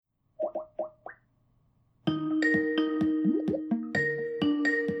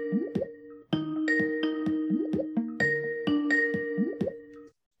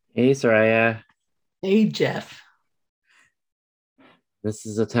Hey, Soraya. Hey, Jeff. This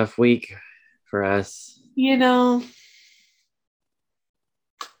is a tough week for us. You know,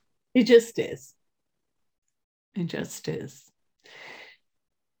 it just is. It just is.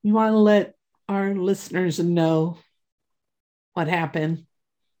 You want to let our listeners know what happened?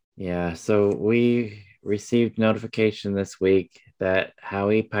 Yeah, so we received notification this week that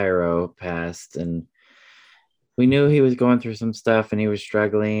Howie Pyro passed, and we knew he was going through some stuff and he was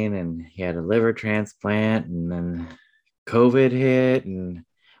struggling, and he had a liver transplant, and then COVID hit, and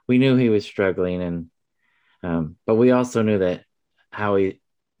we knew he was struggling, and but we also knew that Howie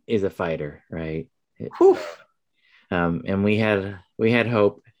is a fighter, right? Whew. And we had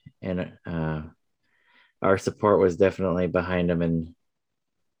hope, and our support was definitely behind him, and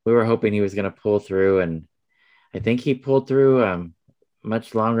we were hoping he was going to pull through, and I think he pulled through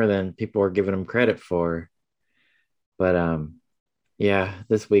much longer than people were giving him credit for. But yeah,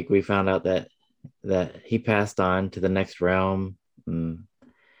 this week we found out that he passed on to the next realm. And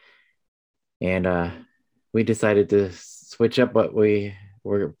we decided to switch up what we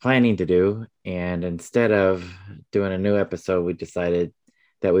were planning to do, and instead of doing a new episode, we decided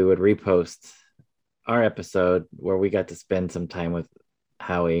that we would repost our episode where we got to spend some time with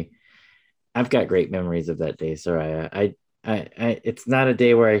Howie. I've got great memories of that day, Soraya. It's not a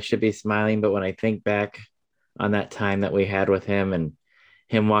day where I should be smiling, but when I think back on that time that we had with him, and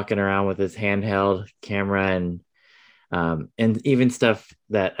him walking around with his handheld camera, and even stuff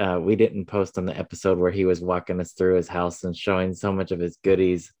that we didn't post on the episode where he was walking us through his house and showing so much of his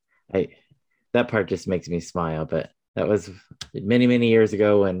goodies. I That part just makes me smile. But that was many, many years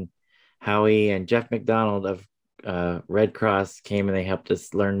ago when Howie and Jeff McDonald of Red Cross came and they helped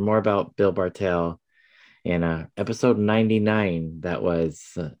us learn more about Bill Bartell in episode 99. That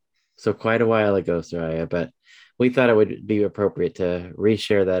was so quite a while ago, Soraya, but we thought it would be appropriate to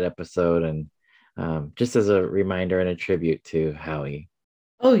reshare that episode, and just as a reminder and a tribute to Howie.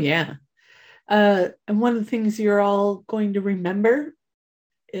 Oh, yeah. And one of the things you're all going to remember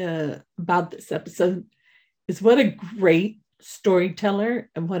about this episode is what a great storyteller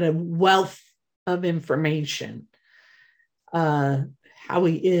and what a wealth of information uh,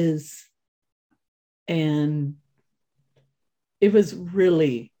 Howie is. And it was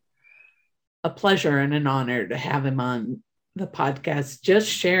really a pleasure and an honor to have him on the podcast, just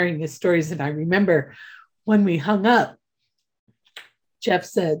sharing his stories. And I remember when we hung up, Jeff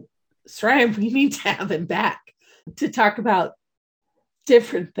said, Soraya, we need to have him back to talk about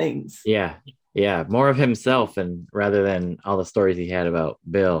different things. Yeah, yeah, more of himself, and rather than all the stories he had about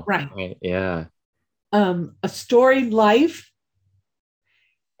Bill. Right. Right? Yeah, A storied life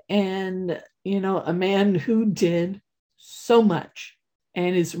and, a man who did so much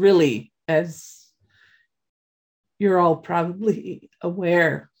and is really, as you're all probably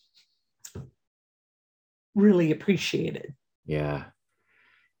aware, really appreciated. yeah,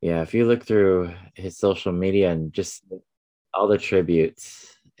 yeah. If you look through his social media and just all the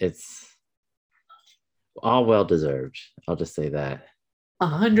tributes, it's all well deserved. I'll just say that.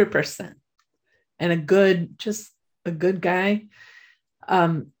 100%. And just a good guy.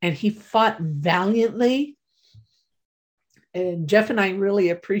 And he fought valiantly. And Jeff and I really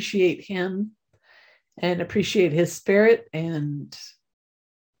appreciate him and appreciate his spirit. And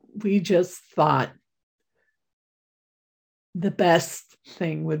we just thought the best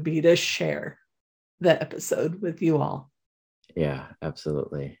thing would be to share the episode with you all. Yeah,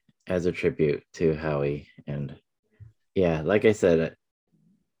 absolutely. As a tribute to Howie. And yeah, like I said,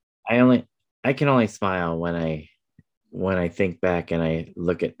 I only I can only smile when I think back and I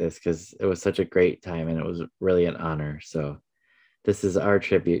look at this, because it was such a great time and it was really an honor. So this is our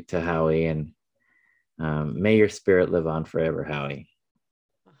tribute to Howie, and may your spirit live on forever, Howie.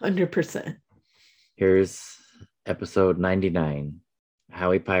 100%. Here's episode 99.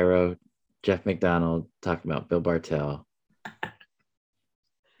 Howie Pyro, Jeff McDonald talking about Bill Bartell.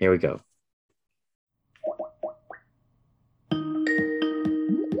 Here we go.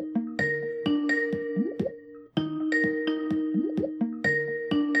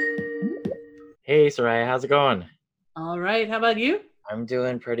 Hey, Soraya, how's it going? All right. How about you? I'm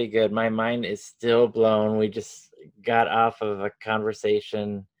doing pretty good. My mind is still blown. We just got off a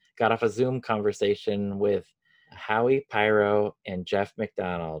Zoom conversation with Howie Pyro and Jeff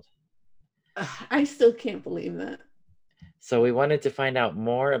McDonald. I still can't believe that. So we wanted to find out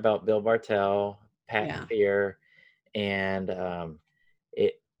more about Bill Bartell, Pat Yeah. Fear, and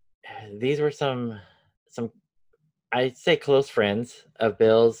it. These were some I'd say close friends of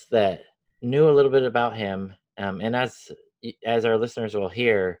Bill's that knew a little bit about him, and as our listeners will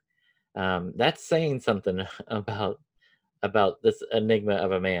hear, that's saying something about about this enigma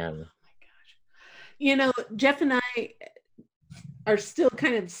of a man. You know, Jeff and I are still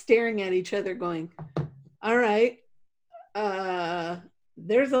kind of staring at each other going, all right,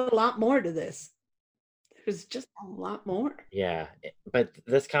 there's a lot more to this. There's just a lot more. Yeah, but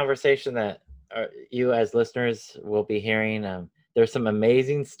this conversation that you as listeners will be hearing, there's some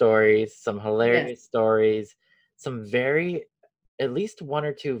amazing stories, some hilarious stories, some very, at least one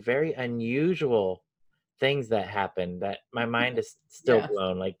or two very unusual things that happened that my mind is still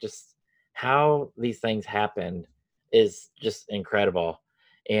blown. Like, just how these things happened is just incredible.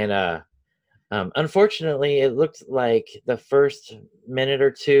 And unfortunately, it looked like the first minute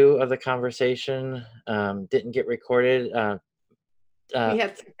or two of the conversation didn't get recorded. We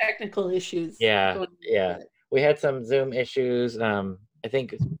had some technical issues. Yeah. We had some Zoom issues. I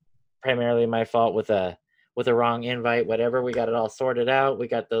think it's primarily my fault with a wrong invite. Whatever, we got it all sorted out. We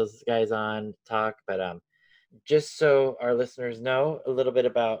got those guys on to talk, but just so our listeners know a little bit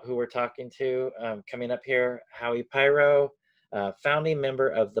about who we're talking to, coming up here, Howie Pyro, founding member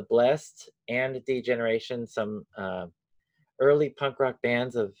of The Blessed and D-Generation, some early punk rock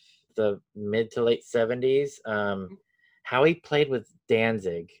bands of the mid to late 70s. Howie played with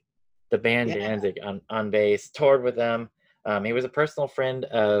Danzig, the band Danzig, on bass, toured with them. He was a personal friend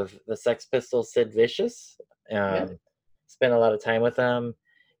of the Sex Pistols, Sid Vicious. Spent a lot of time with them.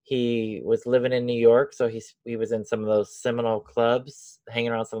 He was living in New York, so he was in some of those seminal clubs,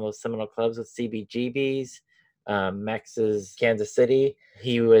 hanging around some of those seminal clubs with CBGBs, Max's Kansas City.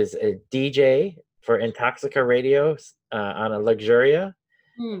 He was a DJ for Intoxica Radio on a Luxuria.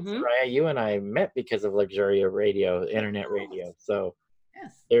 Soraya, you and I met because of Luxuria Radio, internet radio. So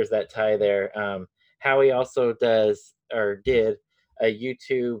there's that tie there. Howie also does, or did, a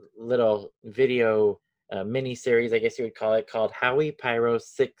YouTube little video mini series, I guess you would call it, called Howie Pyro's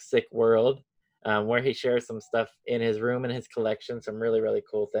Sick World, where he shares some stuff in his room and his collection, some really, really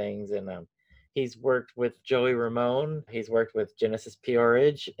cool things. And he's worked with Joey Ramone. He's worked with Genesis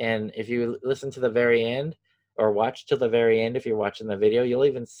Peorage. And if you listen to the very end, or watch till the very end, if you're watching the video, you'll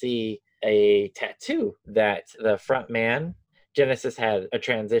even see a tattoo that the front man, Genesis, had a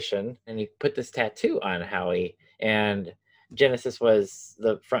transition, and he put this tattoo on Howie. And Genesis was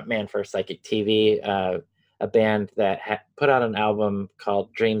the front man for Psychic TV, a band that put out an album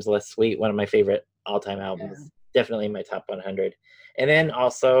called Dreams Less Sweet, one of my favorite all-time albums, definitely in my top 100. And then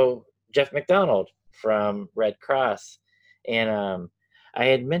also Jeff McDonald from Red Cross. And I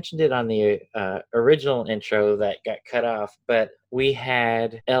had mentioned it on the original intro that got cut off, but we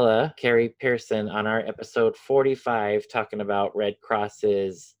had Ella Carey Pearson on our episode 45 talking about Red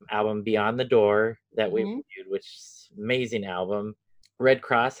Cross's album Beyond the Door that we reviewed, which is an amazing album. Red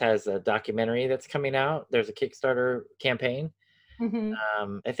Cross has a documentary that's coming out. There's a Kickstarter campaign.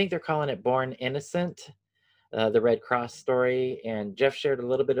 I think they're calling it Born Innocent, the Red Cross story. And Jeff shared a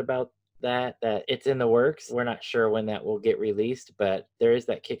little bit about that it's in the works. We're not sure when that will get released, but there is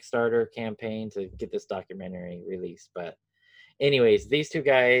that Kickstarter campaign to get this documentary released. But anyways, these two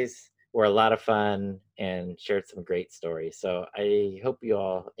guys were a lot of fun and shared some great stories. So I hope you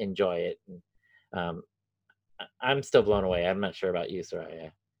all enjoy it. And, I'm still blown away. I'm not sure about you,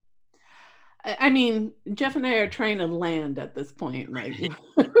 Soraya. I mean, Jeff and I are trying to land at this point. Like,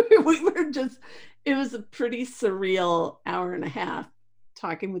 we were just, it was a pretty surreal hour and a half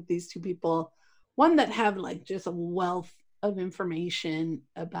talking with these two people, one that have like just a wealth of information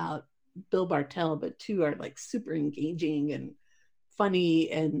about Bill Bartell, but two are like super engaging and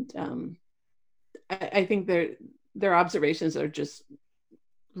funny. And I think their observations are just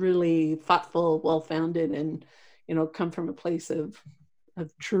really thoughtful, well-founded, and, you know, come from a place of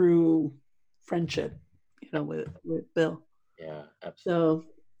true friendship, you know, with Bill. Yeah, absolutely.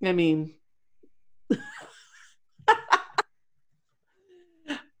 So, I mean,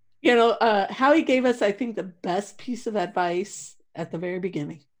 you know, Howie gave us, I think, the best piece of advice at the very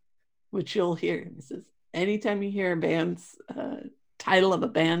beginning, which you'll hear. He says, anytime you hear a band's title of a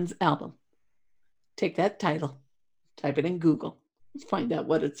band's album, take that title, type it in Google, find out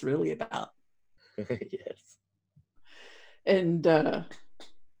what it's really about. Yes. And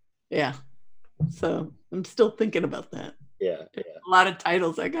yeah, so I'm still thinking about that. Yeah. A lot of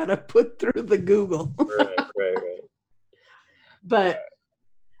titles I gotta put through the Google. Right. But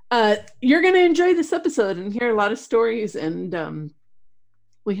you're gonna enjoy this episode and hear a lot of stories, and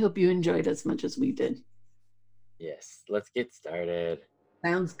we hope you enjoyed as much as we did. Yes, let's get started.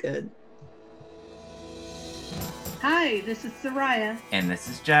 Sounds good. Hi, this is Soraya. And this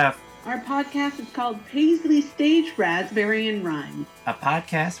is Jeff. Our podcast is called Paisley Stage Raspberry and Rhyme, a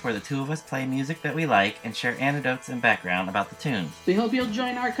podcast where the two of us play music that we like and share anecdotes and background about the tunes. We hope you'll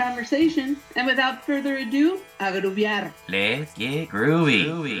join our conversation. And without further ado, a grooviar. Let's get groovy.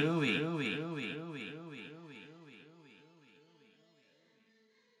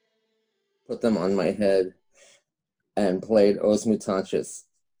 Put them on my head and played Os Mutantes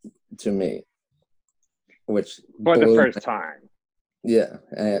to me, which for the first time. Yeah,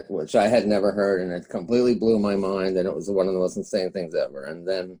 which I had never heard, and it completely blew my mind, and it was one of the most insane things ever. And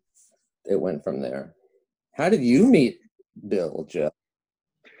then it went from there. How did you meet Bill, Jeff?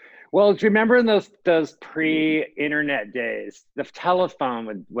 Well, do you remember in those pre-internet days, the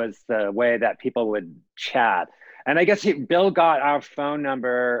telephone was the way that people would chat. And I guess Bill got our phone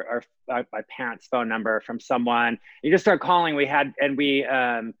number, or my parents' phone number, from someone. You just start calling. We had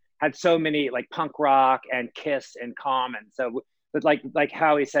so many, like, punk rock and Kiss in common. So, but like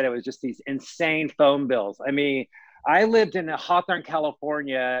Howie said, it was just these insane phone bills. I mean, I lived in Hawthorne,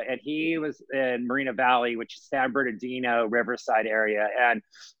 California, and he was in Moreno Valley, which is San Bernardino, Riverside area. And,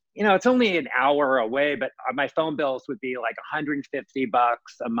 you know, it's only an hour away, but my phone bills would be like $150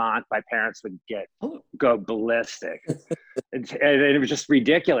 a month. My parents would go ballistic. and it was just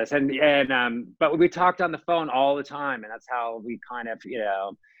ridiculous. But we talked on the phone all the time, and that's how we kind of, you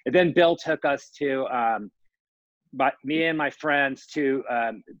know, and then Bill took us to, me and my friends, to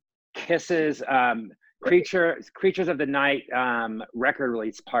Kiss's Creatures of the Night record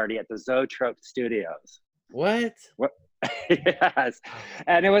release party at the Zoetrope Studios. What? Yes.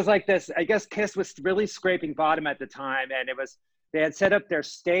 And it was like this, I guess Kiss was really scraping bottom at the time, and they had set up their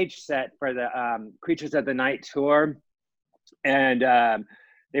stage set for the Creatures of the Night tour, and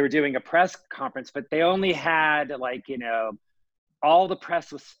they were doing a press conference, but they only had, like, you know, all the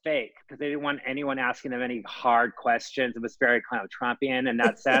press was fake because they didn't want anyone asking them any hard questions. It was very kind of Trumpian in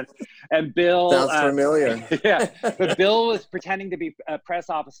that sense. And Bill sounds familiar. Yeah, but Bill was pretending to be a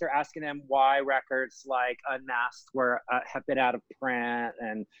press officer, asking them why records like Unmasked have been out of print,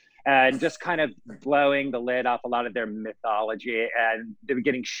 and just kind of blowing the lid off a lot of their mythology, and they were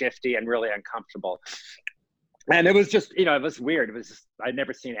getting shifty and really uncomfortable. And it was just, you know, it was weird. It was just, I'd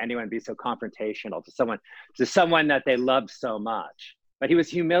never seen anyone be so confrontational to someone that they loved so much. But he was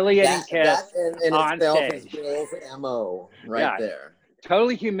humiliating Kiss on stage. Is Bill's MO right there.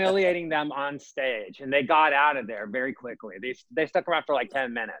 Totally humiliating them on stage, and they got out of there very quickly. They stuck around for like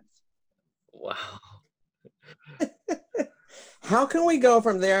 10 minutes. Wow. How can we go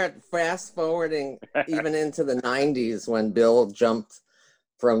from there, fast forwarding even into the 90s, when Bill jumped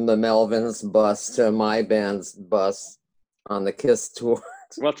from the Melvins bus to my band's bus on the Kiss tour?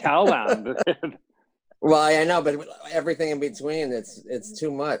 Well, tell them. Well, I know, but everything in between, it's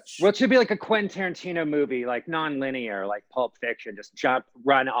too much. Well, it should be like a Quentin Tarantino movie, like non-linear, like Pulp Fiction, just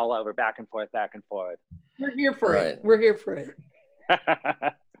run all over, back and forth, back and forth. We're here for it. We're here for it.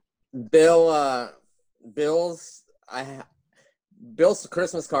 Bill's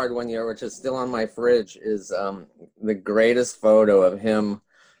Christmas card one year, which is still on my fridge, is the greatest photo of him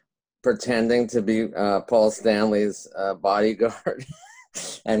pretending to be Paul Stanley's bodyguard.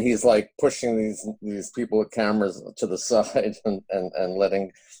 And he's like pushing these people with cameras to the side and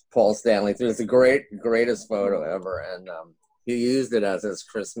letting Paul Stanley through. It's the greatest photo ever. And he used it as his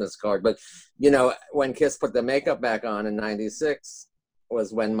Christmas card. But, you know, when Kiss put the makeup back on in 96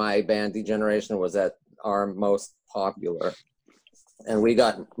 was when my band Degeneration was at our most popular. And we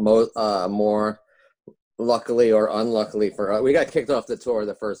got more, luckily or unluckily for us, we got kicked off the tour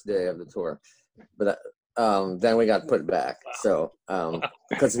the first day of the tour. But then we got put back. So,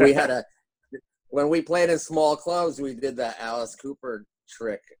 because we had when we played in small clubs, we did the Alice Cooper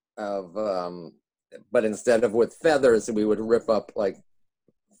trick of, but instead of with feathers, we would rip up like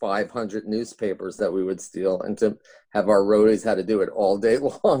 500 newspapers that we would steal, and to have our roadies had to do it all day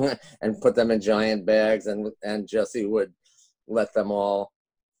long and put them in giant bags, and Jesse would let them all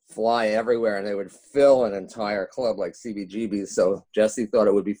fly everywhere, and they would fill an entire club like CBGB. So Jesse thought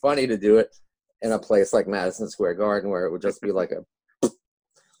it would be funny to do it in a place like Madison Square Garden, where it would just be like a,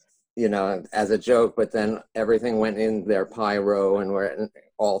 you know, as a joke. But then everything went in their pyro, and we're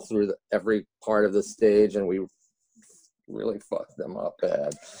all through every part of the stage, and we really fucked them up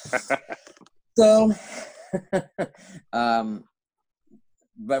bad. So,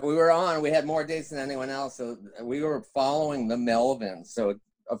 but we had more dates than anyone else. So we were following the Melvins. So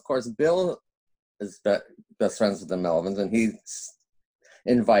of course, Bill is best friends with the Melvins, and he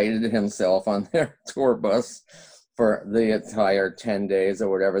invited himself on their tour bus for the entire 10 days or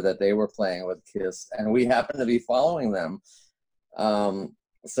whatever that they were playing with Kiss. And we happened to be following them.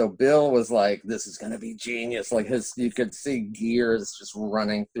 so Bill was like, this is going to be genius. Like you could see gears just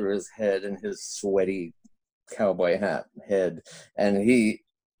running through his head and his sweaty cowboy hat head. And he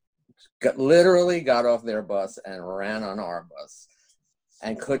literally got off their bus and ran on our bus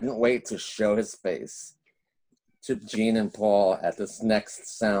and couldn't wait to show his face to Gene and Paul at this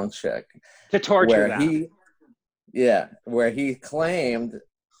next sound check. To torture them. Where he claimed,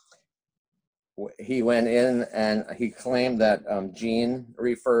 he went in and he claimed that Gene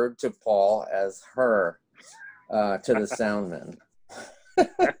referred to Paul as her to the soundmen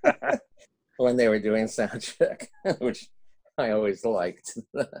when they were doing sound check, which I always liked.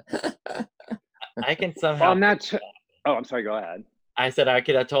 I can somehow. Well, I'm not. Oh, I'm sorry. Go ahead. I said I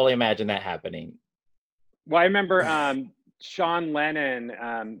could totally imagine that happening. Well, I remember Sean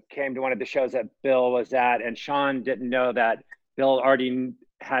Lennon came to one of the shows that Bill was at, and Sean didn't know that Bill already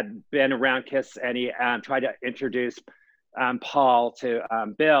had been around KISS, and he tried to introduce Paul to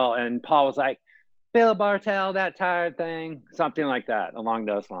Bill, and Paul was like, Bill Bartell, that tired thing, something like that, along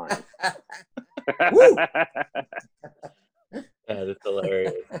those lines. That is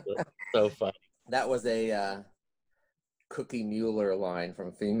hilarious. So funny. That was a Cookie Mueller line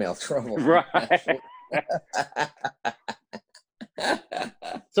from Female Trouble. Right.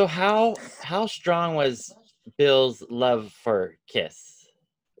 So how strong was Bill's love for KISS?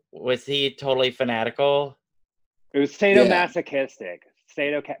 Was he totally fanatical? It was sadomasochistic,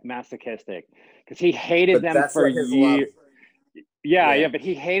 because he hated them for years. Yeah, but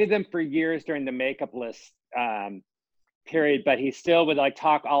he hated them for years during the Makeupless period. But he still would like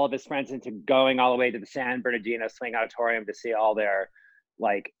talk all of his friends into going all the way to the San Bernardino Swing Auditorium to see all their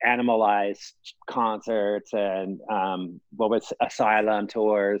like Animalized concerts and what was Asylum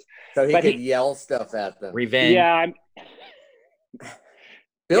tours. So he could yell stuff at them. Revenge. Yeah.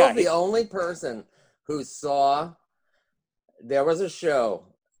 Bill's the only person who saw. There was a show,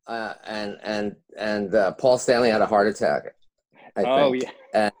 and Paul Stanley had a heart attack. I think.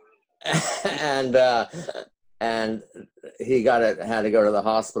 And he had to go to the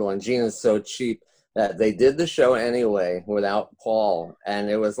hospital. And Gene is so cheap that they did the show anyway without Paul, and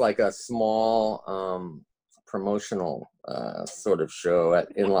it was like a small promotional sort of show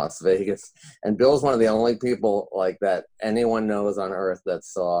in Las Vegas. And Bill's one of the only people like that anyone knows on earth that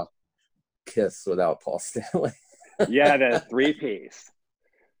saw KISS without Paul Stanley. Yeah, the 3-piece.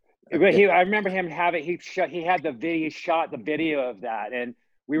 But I remember him having he had the video, shot the video of that, and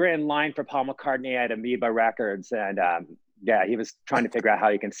we were in line for Paul McCartney at Amoeba Records, and he was trying to figure out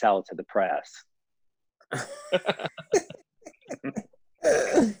how he can sell it to the press.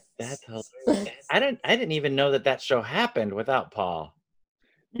 That's hilarious. I didn't even know that show happened without Paul.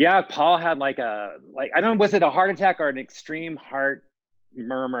 Yeah, Paul had I don't know, was it a heart attack or an extreme heart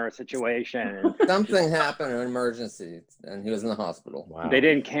murmur situation? Something happened, an emergency, and he was in the hospital. Wow. They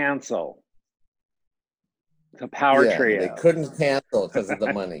didn't cancel. It's a power trio. They couldn't cancel because of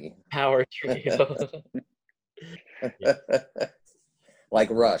the money. Power trio. Like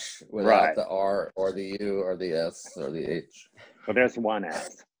Rush, without the R or the U or the S or the H. Well, there's one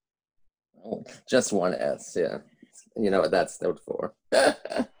S. Oh, just one S, yeah. You know what that stood for.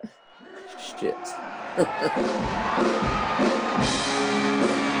 Shit.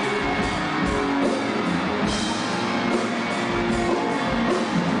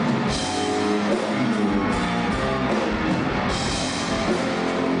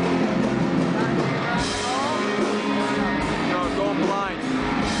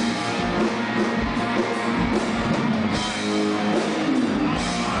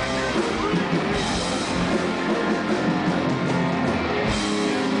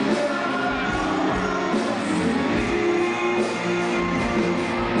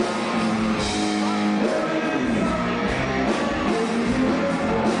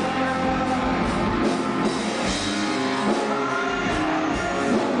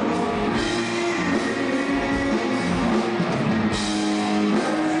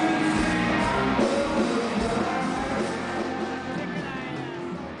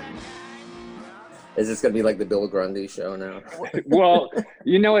 Is this going to be like the Bill Grundy show now? Well,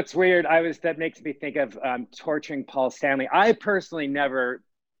 you know, it's weird. That makes me think of torturing Paul Stanley. I personally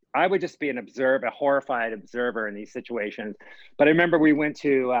I would just be a horrified observer in these situations. But I remember we went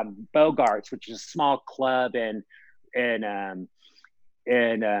to Bogart's, which is a small club in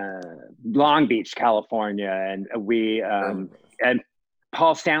Long Beach, California. And and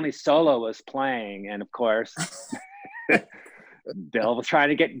Paul Stanley's solo was playing. And of course, Bill was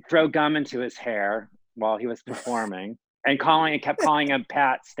trying to throw gum into his hair while he was performing, and kept calling him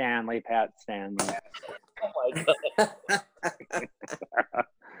Pat Stanley. Oh my God.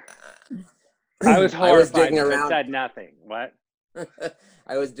 I was horrified. I said nothing. What?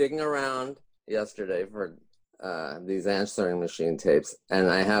 I was digging around yesterday for these answering machine tapes, and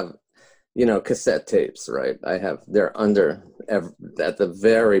I have, cassette tapes, right? They're under at the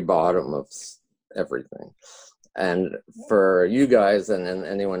very bottom of everything. And for you guys and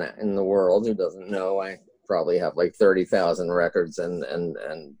anyone in the world who doesn't know, I probably have like 30,000 records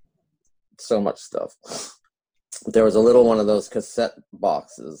and so much stuff. There was a little one of those cassette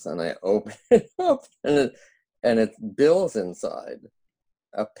boxes, and I opened it up, and it's Bill's inside,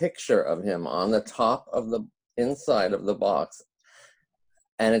 a picture of him on the top of the inside of the box,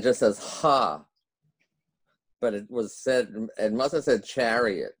 and it just says "Ha," but it must have said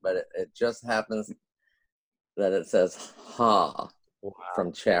Chariot, but it just happens that it says "Ha"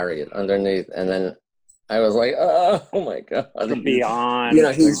 from Chariot underneath, and then I was like, oh my God. From beyond.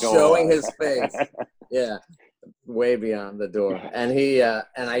 He's showing his face. Yeah, way beyond the door. And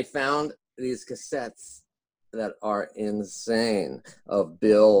and I found these cassettes that are insane of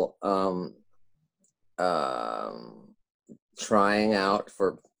Bill trying out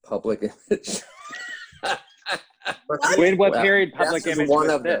for public image. What period public image one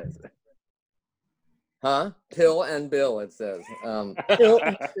was of this? them. Huh? Pill and Bill, it says. Bill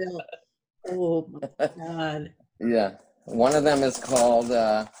and Bill. Oh my God. Yeah. One of them is called,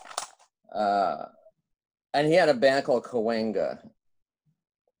 and he had a band called Cahuenga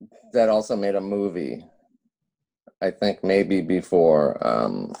that also made a movie, I think maybe before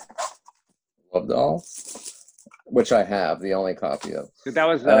Love Doll, which I have, the only copy of. That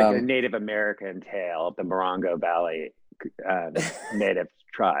was like a Native American tale of the Morongo Valley native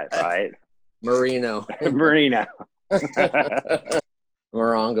tribe, right? Merino. Merino.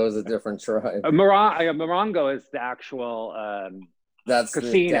 Morongo is a different tribe. Morongo is the actual that's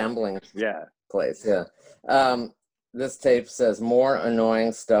casino. The gambling place. Yeah. This tape says more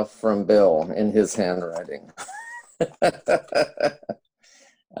annoying stuff from Bill in his handwriting.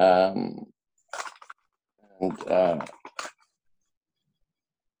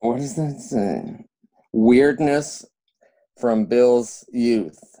 What does that say? Weirdness from Bill's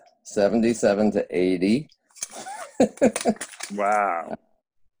youth, 77 to 80. Wow.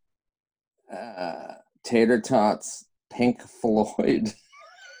 Tater Tots, Pink Floyd.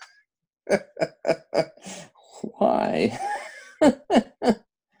 Why?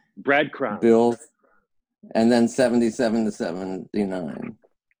 Breadcrumbs. Bill, and then 77 to 79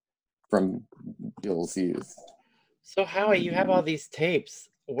 from Bill's youth. So Howie, you have all these tapes.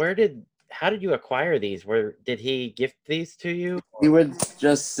 How did you acquire these? Did he gift these to you? He would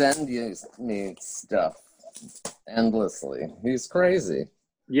just send me stuff endlessly. He's crazy.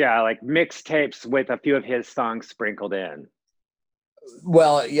 Yeah, like mixtapes with a few of his songs sprinkled in.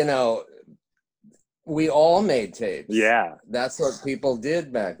 Well, we all made tapes. Yeah. That's what people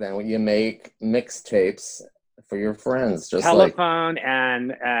did back then. When you make mixtapes for your friends, just telephone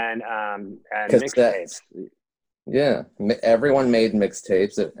and mixtapes. Yeah, everyone made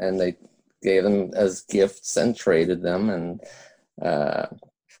mixtapes, and they gave them as gifts and traded them, and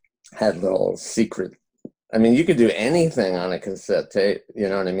had little secret. I mean, you could do anything on a cassette tape. You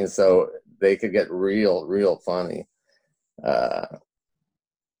know what I mean? So they could get real funny,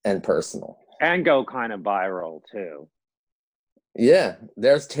 and personal, and go kind of viral too. Yeah,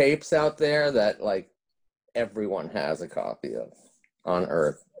 there's tapes out there that like everyone has a copy of on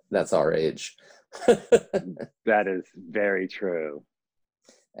Earth. That's our age. That is very true.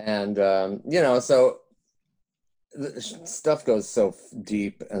 And so stuff goes so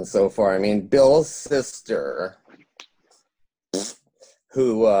deep and so far. I mean, Bill's sister,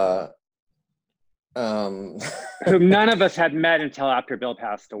 who whom none of us had met until after Bill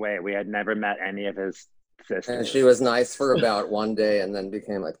passed away. We had never met any of his sisters. And she was nice for about one day and then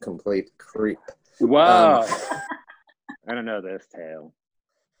became a complete creep. Whoa. I don't know this tale.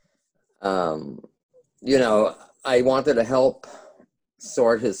 I wanted to help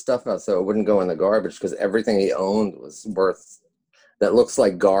sort his stuff out so it wouldn't go in the garbage, because everything he owned was that looks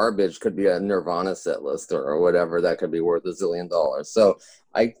like garbage could be a Nirvana set list or whatever that could be worth $1 zillion. So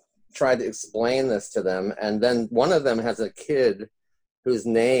I tried to explain this to them, and then one of them has a kid whose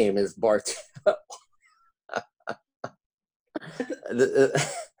name is Bartel.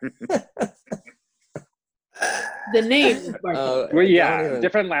 The name is Bartel. Well, yeah,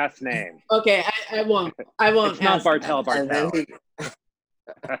 different last name. Okay, I won't. It's not Bartel.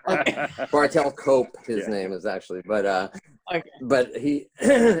 Bartel Cope, his name is actually, but okay. But he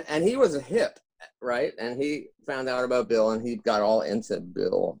and he was a hip, right? And he found out about Bill, and he got all into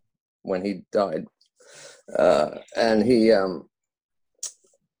Bill when he died, and he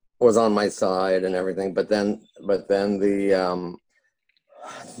was on my side and everything. But then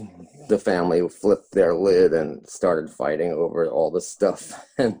the family flipped their lid and started fighting over all the stuff,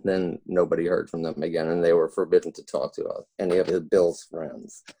 and then nobody heard from them again, and they were forbidden to talk to any of Bill's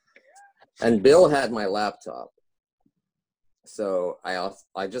friends. And Bill had my laptop, so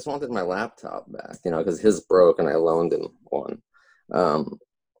I just wanted my laptop back, because his broke and I loaned him one.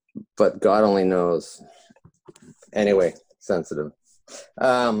 But God only knows. Anyway, sensitive.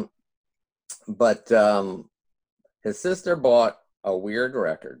 But his sister bought a weird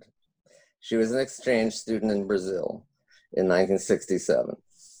record. She was an exchange student in Brazil in 1967.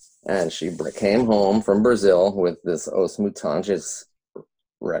 And she came home from Brazil with this Os Mutantes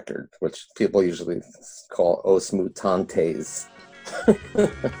record, which people usually call Os Mutantes.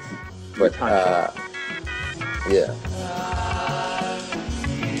 But, yeah.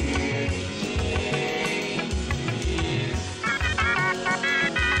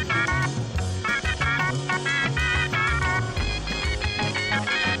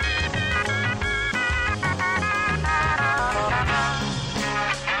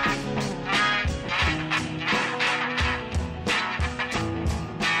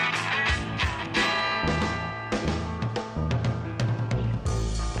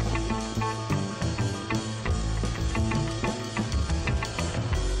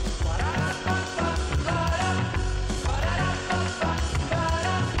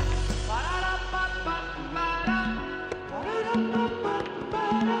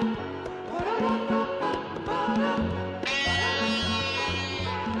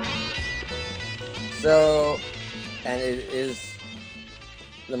 So, and it is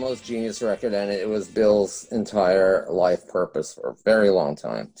the most genius record, and it was Bill's entire life purpose for a very long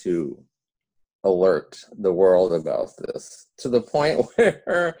time to alert the world about this, to the point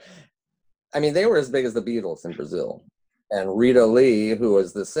where, they were as big as the Beatles in Brazil. And Rita Lee, who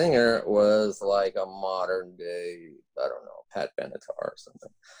was the singer, was like a modern day, I don't know, Pat Benatar or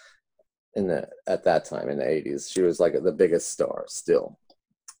something. At that time in the 80s, she was like the biggest star still.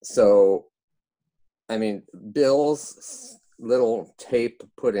 So, Bill's little tape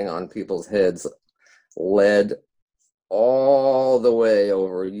putting on people's heads led all the way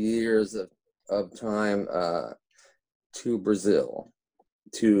over years of time to Brazil,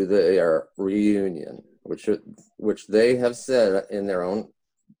 to their reunion, which they have said in their own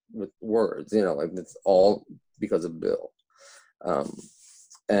words, it's all because of Bill.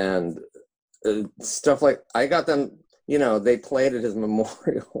 And stuff like, I got them, they played at his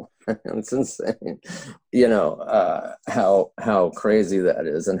memorial. It's insane, how crazy that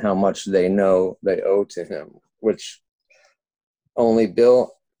is, and how much they know they owe to him, which only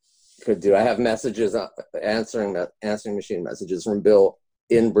Bill could do. I have messages, answering machine messages from Bill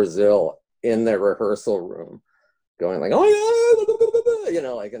in Brazil in their rehearsal room, going like, oh yeah,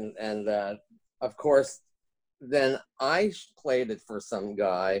 and of course, then I played it for some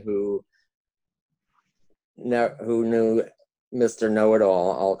guy who knew Mr.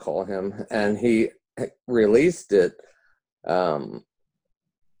 Know-It-All, I'll call him, and he released it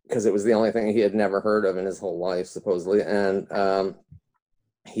because it was the only thing he had never heard of in his whole life, supposedly. And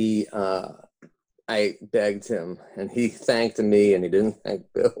I begged him, and he thanked me, and he didn't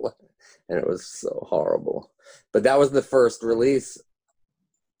thank Bill, and it was so horrible. But that was the first release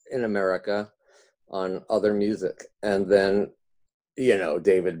in America on other music, and then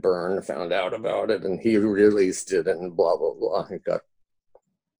David Byrne found out about it, and he released it, and blah, blah, blah. It got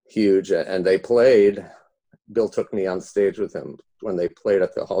huge, and they played. Bill took me on stage with him when they played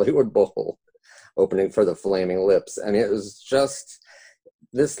at the Hollywood Bowl, opening for the Flaming Lips. It was just,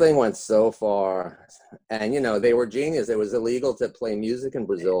 this thing went so far. And, they were genius. It was illegal to play music in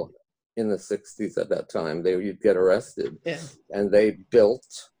Brazil in the 60s at that time. You'd get arrested. Yeah. And they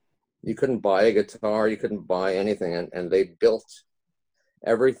built, you couldn't buy a guitar, you couldn't buy anything. And they built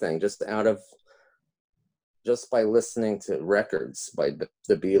everything just by listening to records by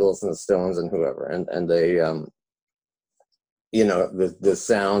the Beatles and the Stones and whoever, and they the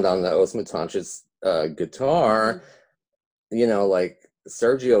sound on the Os Mutantes guitar, like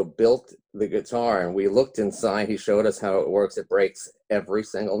Sergio built the guitar, and we looked inside. He showed us how it works. It breaks every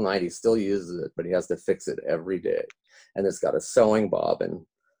single night. He still uses it, but he has to fix it every day, and it's got a sewing bobbin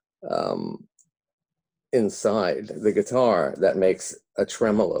inside the guitar that makes a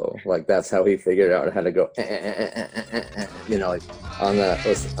tremolo. Like, that's how he figured out how to go like on the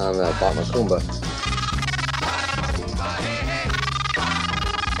Bop Macumba.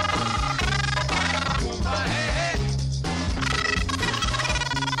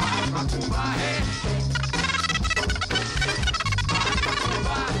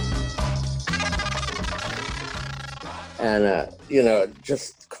 And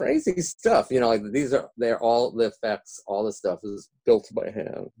just crazy stuff. You know, like they're all the effects, all the stuff is built by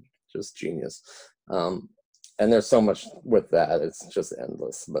hand, just genius. And there's so much with that, it's just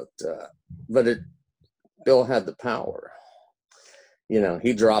endless. But Bill had the power. You know,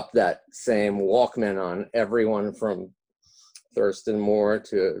 he dropped that same Walkman on everyone from Thurston Moore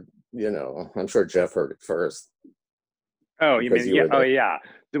to, you know, I'm sure Jeff heard it first. Oh, you mean, yeah. Oh, yeah.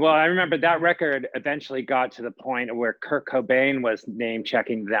 Well, I remember that record eventually got to the point where Kurt Cobain was name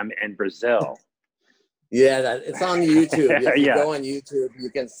checking them in Brazil. Yeah, it's on YouTube. If you Yeah. go on YouTube, you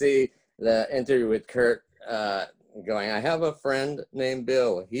can see the interview with Kurt going, I have a friend named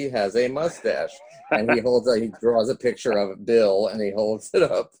Bill. He has a mustache. And he draws a picture of Bill and he holds it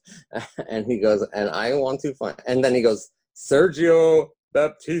up. And he goes, and I want to find, and then he goes, Sergio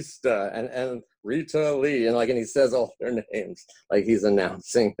Baptista and Rita Lee, and he says all their names, like he's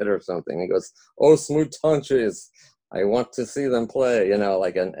announcing it or something. He goes, Os Mutantes, I want to see them play, you know,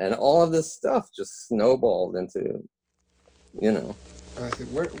 and all of this stuff just snowballed into, you know. I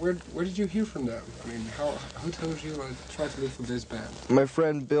said, where did you hear from them? I mean, who told you try to look for this band? My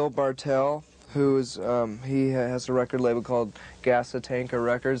friend Bill Bartell, who's he has a record label called Gasatanka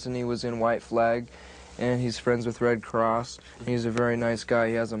Records, and he was in White Flag, and he's friends with Red Cross. He's a very nice guy.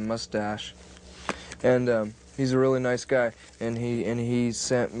 He has a mustache, and he's a really nice guy. And he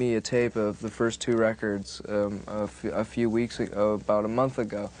sent me a tape of the first two records a few weeks ago, about a month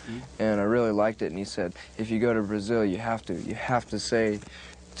ago, and I really liked it. And he said, if you go to Brazil, you have to say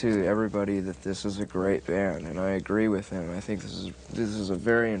to everybody that this is a great band, and I agree with him. I think this is a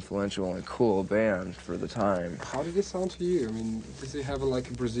very influential and cool band for the time. How did it sound to you? I mean, does it have a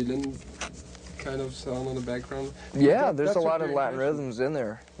Brazilian kind of sound on the background? Yeah, there's a lot of Latin rhythms in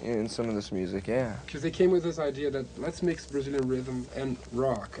there in some of this music, yeah. Because they came with this idea that let's mix Brazilian rhythm and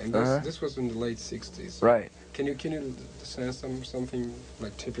rock, and this was in the late 60s. Right. Can you say something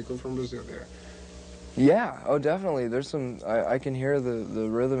typical from Brazil there? Yeah, oh definitely. There's some, I can hear the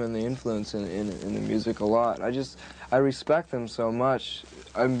rhythm and the influence in the music a lot. I respect them so much.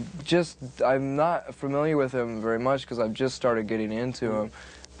 I'm not familiar with them very much because I've just started getting into them,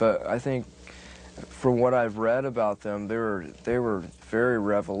 but I think from what I've read about them, they were very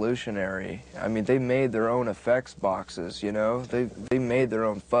revolutionary. I mean, they made their own effects boxes, you know? They made their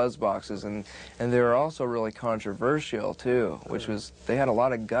own fuzz boxes, and they were also really controversial, too, which was, they had a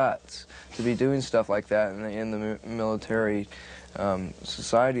lot of guts to be doing stuff like that in the military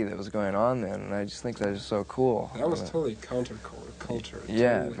society that was going on then, and I just think that is so cool. That was totally counterculture.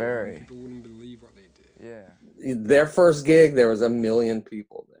 Yeah, totally, very. People wouldn't believe what they did. Yeah. Their first gig, there was 1 million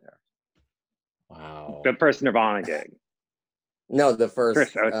people there. Wow. The first Nirvana gig. No, the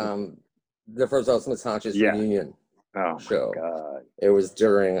first Os Mutantes reunion show. My God. It was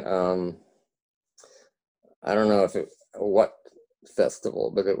during I don't know what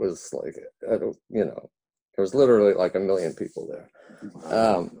festival, but it was you know, there was literally 1 million people there.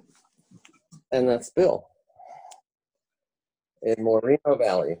 And that's Bill in Moreno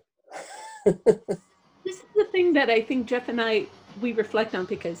Valley. This is the thing that I think Jeff and we reflect on,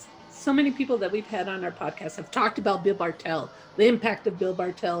 because so many people that we've had on our podcast have talked about Bill Bartell, the impact of Bill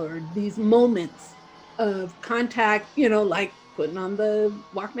Bartell, or these moments of contact, you know, like putting on the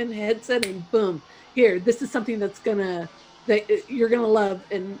Walkman headset and boom, here, this is something that you're going to love,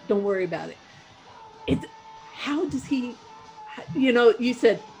 and don't worry about it. How does he, you know, you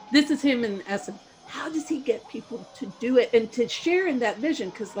said, this is him in essence. How does he get people to do it and to share in that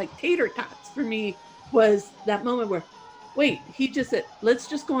vision? Because Tater Tots for me was that moment where, wait, he just said, let's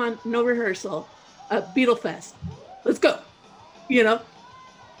just go on, no rehearsal, Beatle Fest. Let's go, you know?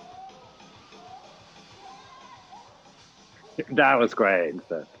 That was great.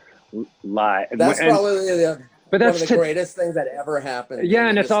 That's probably one of the greatest things that ever happened. Yeah,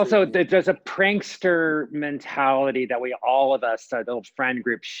 and it's also, there's a prankster mentality that all of us, our little friend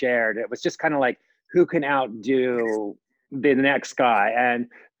group, shared. It was just kind of who can outdo the next guy? And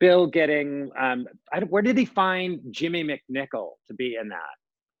Bill getting, where did he find Jimmy McNichol to be in that?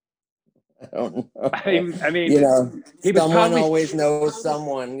 I don't know. I mean, you know, he someone always knows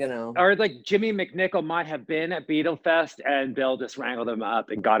someone, you know. Or Jimmy McNichol might have been at Beatle Fest, and Bill just wrangled him up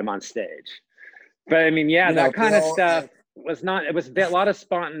and got him on stage. But I mean, yeah, that kind of stuff was not. It was a lot of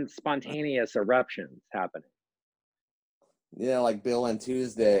spontaneous eruptions happening. Yeah, Bill and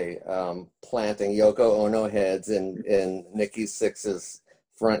Tuesday planting Yoko Ono heads in Nikki Sixx's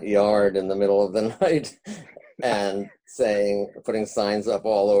front yard in the middle of the night, and putting signs up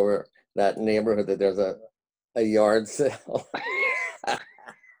all over that neighborhood that there's a yard sale.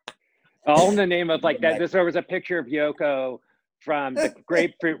 All in the name of that. There was a picture of Yoko from the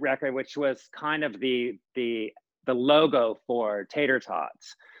Grapefruit record, which was kind of the logo for Tater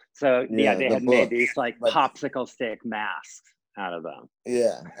Tots. So yeah, they the had made book. these like But- popsicle stick masks out of them.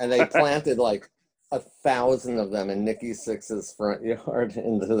 Yeah, and they planted like 1,000 of them in Nikki Sixx's front yard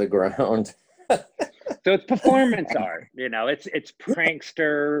into the ground. So it's performance art, you know, it's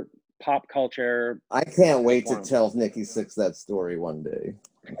prankster pop culture. I can't wait to Performance. tell Nikki Sixx that story one day.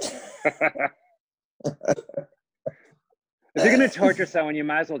 If you're gonna torture someone, you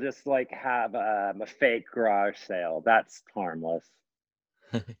might as well just like have a fake garage sale. That's harmless.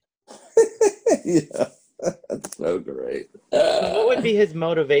 Yeah, that's so great. So what would be his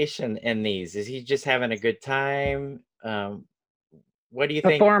motivation in these? Is he just having a good time? What do you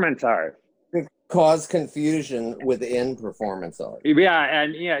think? Performance art. Cause confusion within performance art. Yeah,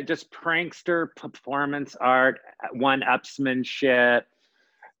 and yeah, just prankster performance art, one-upsmanship.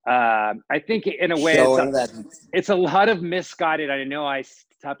 I think in a way Showing that it's a lot of misguided. I know I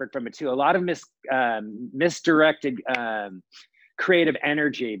suffered from it too. A lot of misdirected creative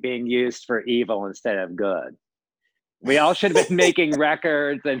energy being used for evil instead of good. We all should have been making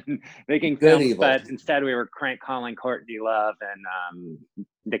records and making Good films, evil. but instead we were crank calling Courtney Love and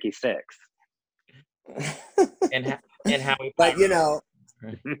Nikki Sixx. and how we But you know,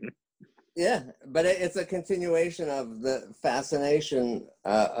 yeah, but it's a continuation of the fascination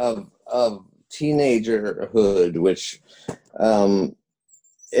of teenagerhood, which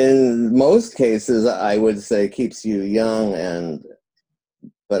in most cases I would say keeps you young,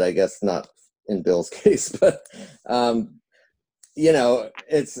 but I guess not in Bill's case. But you know,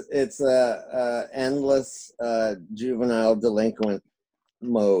 it's a endless juvenile delinquent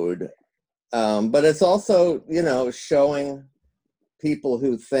mode. But it's also, you know, showing people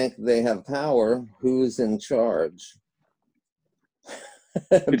who think they have power who's in charge.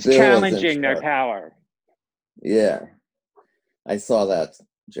 It's Bill is in challenging their charge. power. Yeah, I saw that,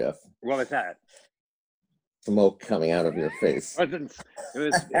 Jeff. What was that? Smoke coming out of your face. It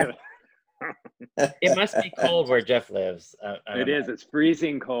was. it must be cold where Jeff lives. It is. It's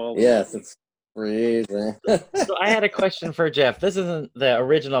freezing cold. Yes, it's freezing. So I had a question for Jeff. This isn't the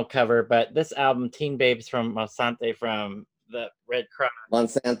original cover, but this album, Teen Babes from Monsanto, from the Red Cross.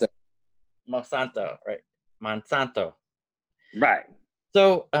 Monsanto. Monsanto, right? Monsanto. Right.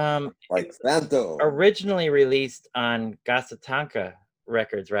 So, Like Santo. originally released on Gasatanka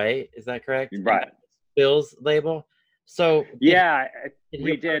Records, right? Is that correct? Right. Bill's label. So Yeah, did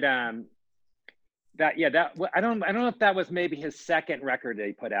we he- did. That I don't know if that was maybe his second record that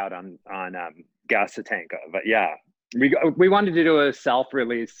he put out on Gasatanka, but yeah, we wanted to do a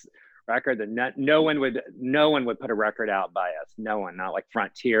self-release record that no one would put a record out by us. No one, not like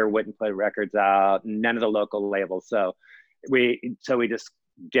Frontier wouldn't put records out. None of the local labels. So we just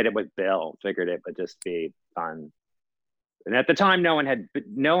did it with Bill. Figured it would just be fun. And at the time, no one had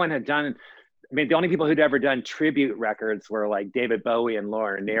done. I mean, the only people who'd ever done tribute records were like David Bowie and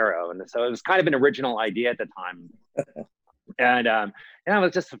Laura Nero, and so it was kind of an original idea at the time. And it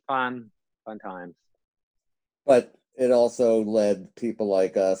was just fun times. But it also led people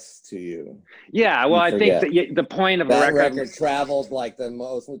like us to you. Yeah, well, I think forget. that the point of the That record. record traveled like the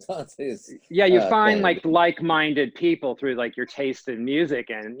most Mutantes. Yeah, you find thing. like-minded people through like your taste in music,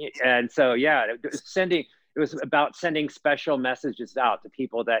 and so yeah, it was about sending special messages out to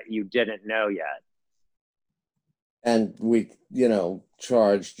people that you didn't know yet. And we, you know,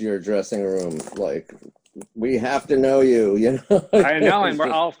 charged your dressing room like, we have to know you, you know. I know, and It's we're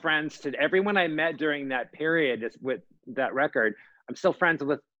just- all friends. Everyone I met during that period with that record, I'm still friends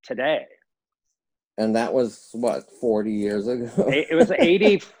with today. And that was what, 40 years ago? It was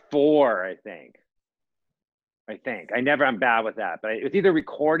 84, I think. I'm bad with that, but it was either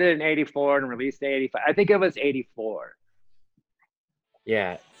recorded in 84 and released in 85. I think it was 84.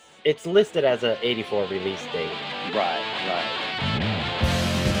 Yeah, it's listed as a 84 release date. Right.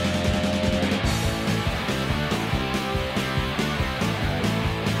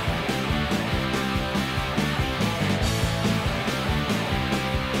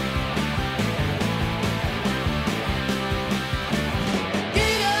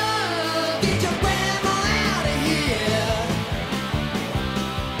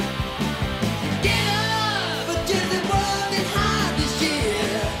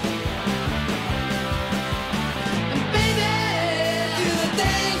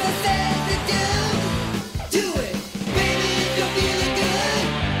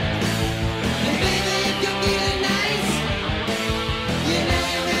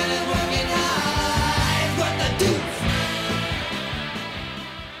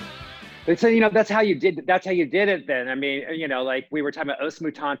 So, you know, that's how you did it then. I mean, you know, like we were talking about Os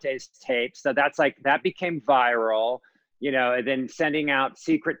Mutantes tapes. So that became viral. you know, and then sending out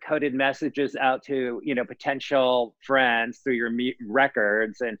secret coded messages out to, you know, potential friends through your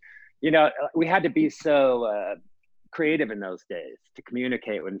records. And, you know, we had to be so creative in those days to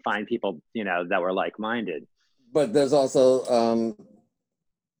communicate and find people, you know, that were like-minded. But there's also,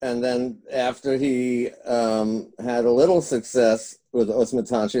 and then after he had a little success with Os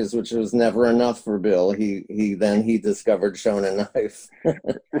Mutantes, which was never enough for Bill, he discovered Shonen Knife,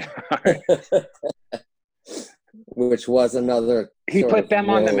 which was another. He put them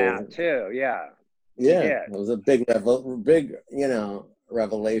on the map too. Yeah. Yeah, it was a big, you know,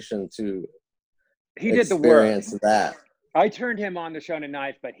 revelation to. He did the work. Experience that. I turned him on to Shonen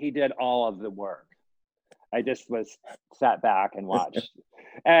Knife, but he did all of the work. I just sat back and watched.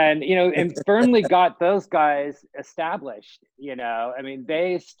 And, you know, and firmly got those guys established, you know. I mean,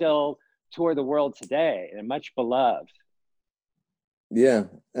 they still tour the world today and much beloved. Yeah,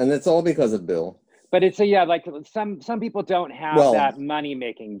 and it's all because of Bill. But it's like some people don't have that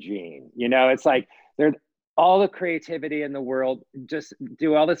money-making gene, you know. It's like they're all the creativity in the world, just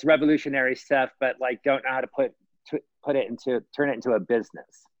do all this revolutionary stuff, but like don't know how to turn it into a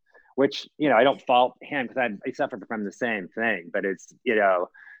business. Which, you know, I don't fault him because I suffered from the same thing, but it's, you know,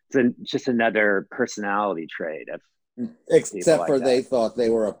 just another personality trait of. Except for they thought they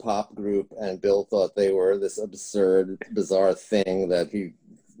were a pop group, and Bill thought they were this absurd, bizarre thing that he,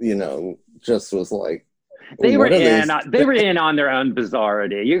 you know, just was like. They were in on their own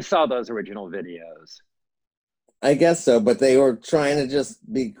bizarrity. You saw those original videos. I guess so, but they were trying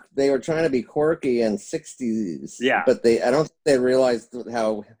to be quirky and 60s. Yeah. But I don't think they realized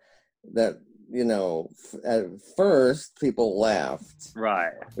how that, you know, at first people laughed.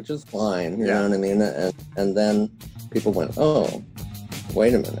 Right. Which is fine, you know what I mean? And then people went, oh,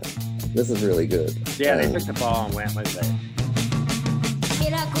 wait a minute. This is really good. Yeah, they took the ball and went with it.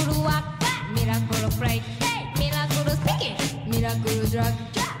 Miracle walk, miracle play, miracle speaking, miracle drug,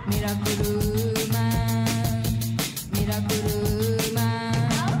 miracle man, miracle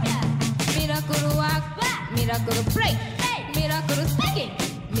man. Oh yeah. Miracle walk, miracle play, miracle speaking,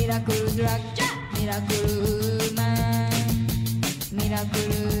 miracle drug, miracle man,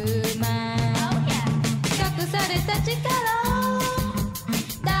 miracle man. Oh yeah. 隠された力を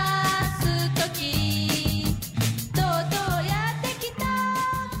出すとき、とうとうやってきた。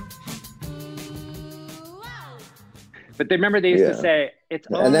But they remember they used to say it's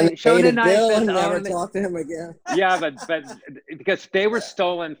only and then Shonen Knife Bill is and never only... talked to him again. Yeah, but because they were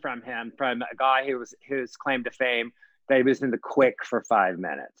stolen from him from a guy whose claim to fame that he was in the Quick for 5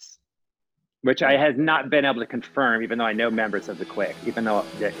 minutes, which I had not been able to confirm, even though I know members of the Quick, even though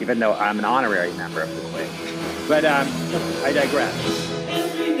I'm an honorary member of the Quick. But I digress.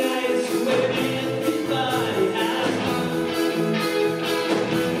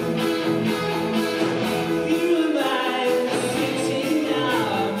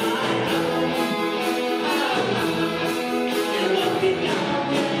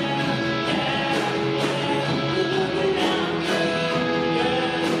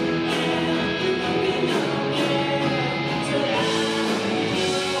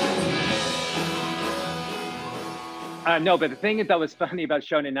 No, but the thing that was funny about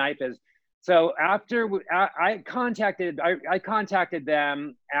Shonen Knife is, so after I contacted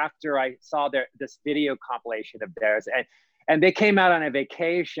them after I saw this video compilation of theirs, and they came out on a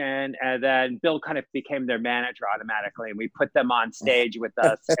vacation, and then Bill kind of became their manager automatically, and we put them on stage with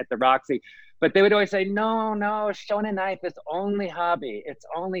us at the Roxy. But they would always say, no, Shonen Knife is only hobby. It's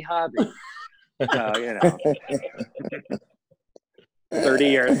only hobby. So, you know, 30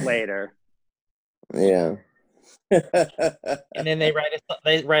 years later. Yeah. And then they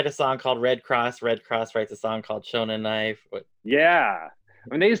write a song called Red Cross. Red Cross writes a song called Shonen Knife. Yeah.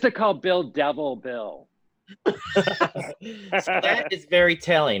 When they used to call Bill Devil Bill. So that is very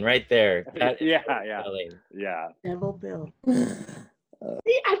telling right there. Telling. Yeah. Devil Bill.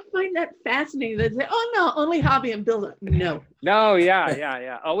 See, I find that fascinating. They say, oh no, only hobby and Bill. No. No,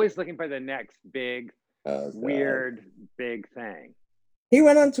 yeah. Always looking for the next big, weird, big thing. He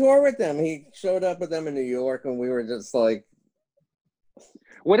went on tour with them. He showed up with them in New York, and we were just like,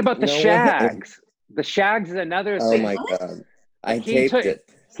 what about the Shags? The Shags is another thing. Oh my God. I taped it.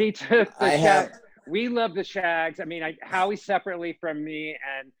 He took the Shags. We love the Shags. I mean, Howie separately from me,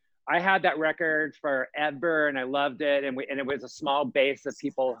 and I had that record forever, and I loved it. And it was a small base of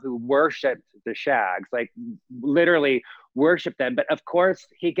people who worshipped the Shags, like literally worshipped them. But of course,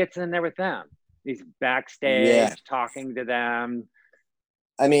 he gets in there with them. He's backstage talking to them.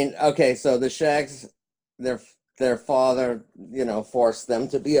 I mean, okay, so the Shags, their father, you know, forced them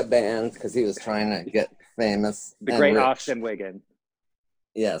to be a band because he was trying to get famous. The great Austin Wiggin.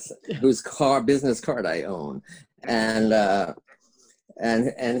 Yes, whose business card I own. and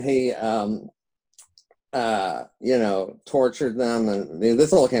he tortured them, and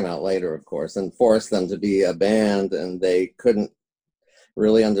this all came out later, of course, and forced them to be a band, and they couldn't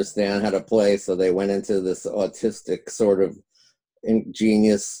really understand how to play, so they went into this autistic sort of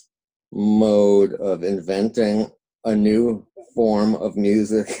ingenious mode of inventing a new form of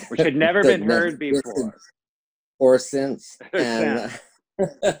music which had never been heard before or since. And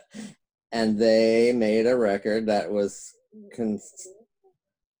and they made a record that was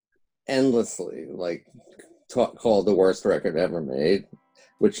endlessly called the worst record ever made,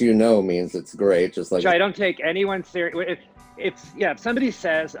 which means it's great, just like which I don't take anyone serious. If somebody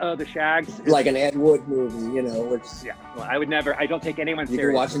says, "Oh, the Shags," like an Ed Wood movie, which well, I would never. I don't take anyone serious. You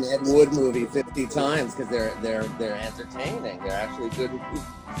can watch an Ed Wood movie 50 times because they're entertaining. They're actually good,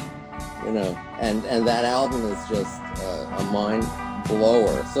 And that album is just a mind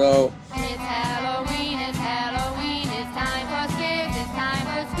blower. So. It's Halloween, it's Halloween, it's time for scares, it's time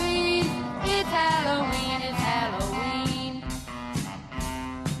for screams. It's Halloween, it's Halloween.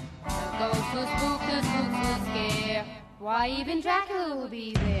 The ghosts will spook, the spooks will scare. Why even Dracula will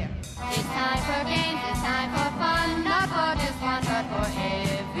be there. It's time for games, it's time for fun, not for just one, but for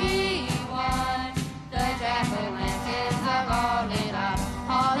everyone. The jack-o'-lanterns are all lit up,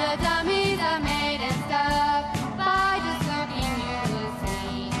 all the dummies are made and stuff. By just looking you will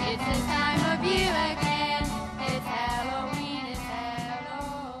see, it's this time of year again. It's Halloween, it's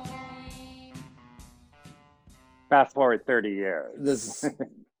Halloween. Fast forward 30 years.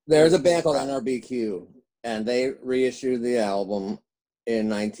 There's a band called NRBQ, and they reissued the album in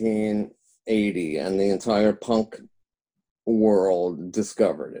 1980, and the entire punk world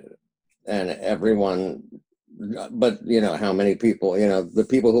discovered it. And everyone, but how many people, the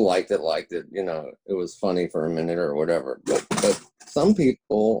people who liked it, it was funny for a minute or whatever. But some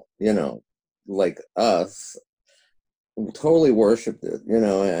people, like us, totally worshipped it,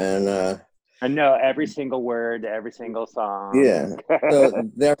 and I know every single word, every single song. Yeah. So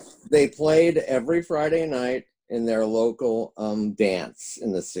they played every Friday night in their local dance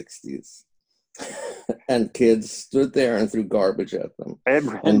in the 60s. And kids stood there and threw garbage at them.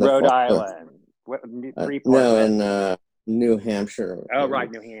 In Rhode Island. No, in New Hampshire. Oh, right,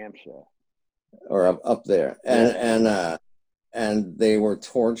 New Hampshire. Or up there. And they were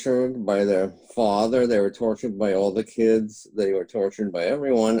tortured by their father. They were tortured by all the kids. They were tortured by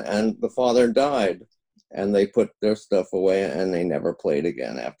everyone. And the father died. And they put their stuff away, and they never played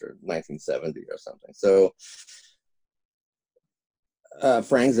again after 1970 or something. So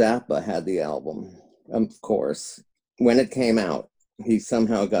Frank Zappa had the album, of course. When it came out, he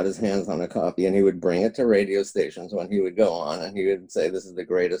somehow got his hands on a copy, and he would bring it to radio stations when he would go on, and he would say, "This is the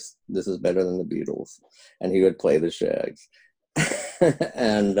greatest, this is better than the Beatles." And he would play the Shags.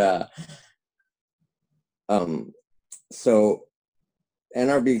 And so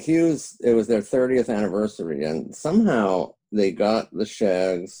NRBQ's, it was their 30th anniversary, and somehow they got the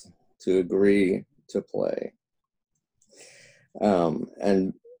Shags to agree to play.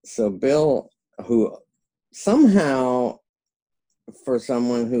 And so Bill, who somehow, for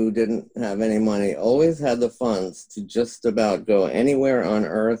someone who didn't have any money, always had the funds to just about go anywhere on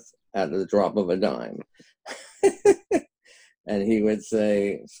earth at the drop of a dime. And he would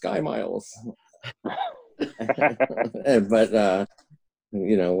say, "Sky Miles." But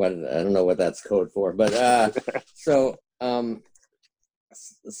you know what, I don't know what that's code for, but so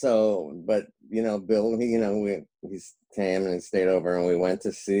but you know, Bill, he came and he stayed over, and we went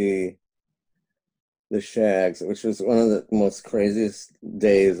to see the Shags, which was one of the most craziest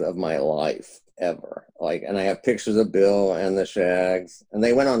days of my life ever. Like, and I have pictures of Bill and the Shags, and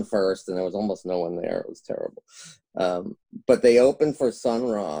they went on first, and there was almost no one there. It was terrible. But they opened for Sun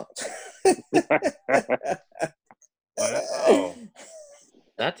Ra. Wow.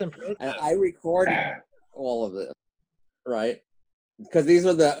 That's impressive. And I recorded all of this, right? Because these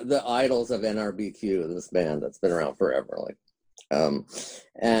are the idols of NRBQ, this band that's been around forever. Like, and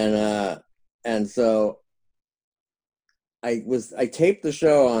so I taped the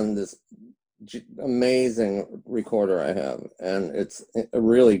show on this amazing recorder I have, and it's a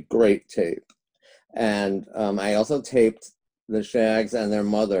really great tape. And I also taped the Shags and their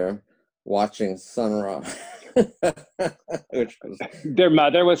mother watching Sun Ra. Which was, their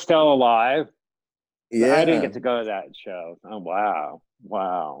mother was still alive. Yeah, I didn't get to go to that show. Oh wow.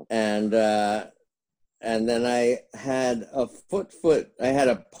 And then I had a I had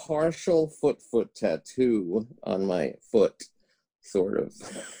a partial foot tattoo on my foot, sort of,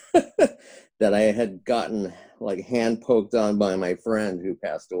 that I had gotten like hand poked on by my friend who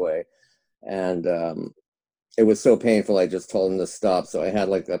passed away. And it was so painful, I just told him to stop. So I had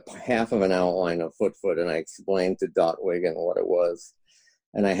like a half of an outline of Foot, and I explained to Dot Wiggin what it was.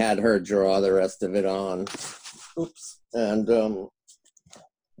 And I had her draw the rest of it on. Oops. And I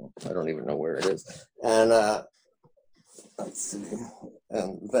don't even know where it is. And let's see.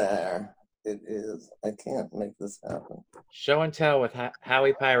 And there it is. I can't make this happen. Show and tell with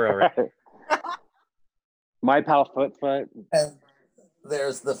Howie Pyro. Right? My pal Foot. And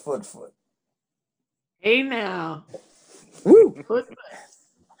there's the Foot. Hey now. Woo! Foot.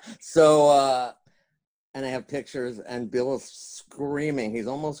 So, and I have pictures, and Bill is screaming. He's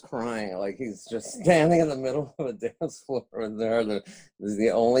almost crying. Like he's just standing in the middle of a dance floor, and there's the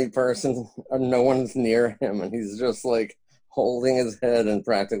only person, no one's near him, and he's just like holding his head and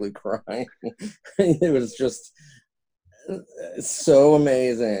practically crying. It was just so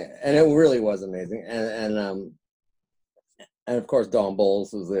amazing, and it really was amazing. And of course, Don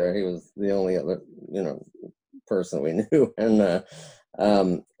Bowles was there. He was the only other, person we knew, and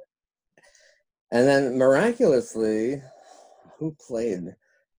then miraculously, who played?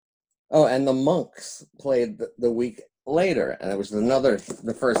 Oh, and the Monks played the week later, and it was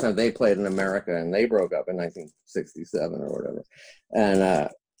the first time they played in America, and they broke up in 1967 or whatever. And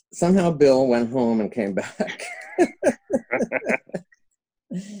somehow Bill went home and came back,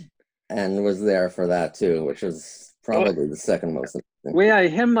 and was there for that too, which is probably the second most interesting. Well, yeah,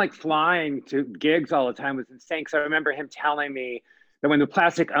 him like flying to gigs all the time was insane. Because I remember him telling me that when the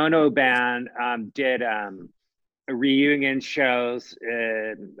Plastic Ono Band did reunion shows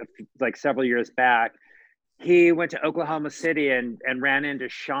like several years back, he went to Oklahoma City and ran into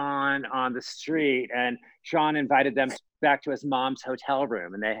Sean on the street, and Sean invited them back to his mom's hotel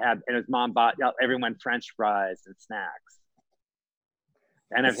room, and his mom bought everyone French fries and snacks.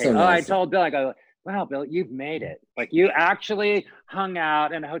 And I told Bill, I go, wow, Bill, you've made it. Like, you actually hung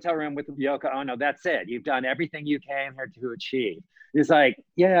out in a hotel room with Yoko Ono. That's it. You've done everything you came here to achieve. He's like,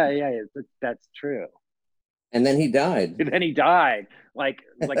 yeah, that's true. And then he died. Like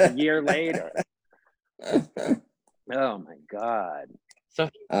a year later. Oh my God. So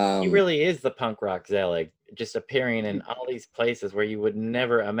he really is the punk rock Zelig, just appearing in all these places where you would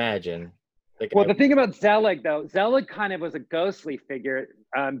never imagine. Well, the thing about Zelig, though, Zelig kind of was a ghostly figure.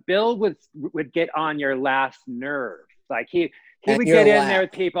 Bill would get on your last nerve. Like he would get in there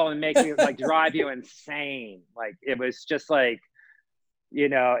with people and make you like drive you insane. Like it was just like,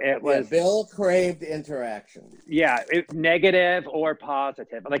 it was. Yeah, Bill craved interaction. Yeah, negative or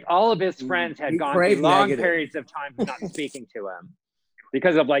positive. Like all of his friends had gone through long periods of time not speaking to him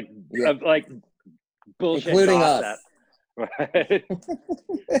because of bullshit, including gossip. Us. Right.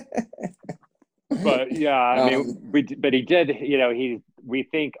 But yeah, I mean, but he did, we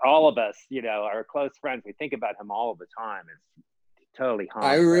think all of us, our close friends, we think about him all the time. It's totally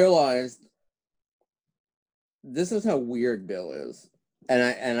haunted. I realized this is how weird Bill is.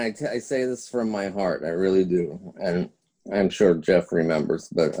 And I say this from my heart. I really do. And I'm sure Jeff remembers,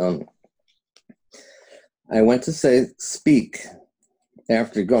 but I went to speak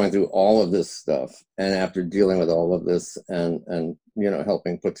after going through all of this stuff and after dealing with all of this and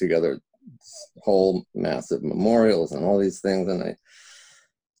helping put together whole massive memorials and all these things. And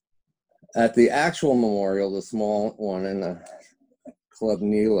at the actual memorial, the small one in the Club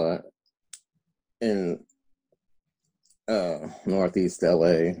Nila in Northeast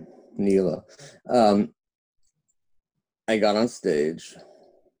LA, Nila, I got on stage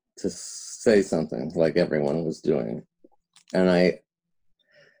to say something like everyone was doing, and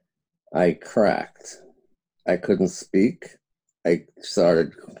I cracked. I couldn't speak. I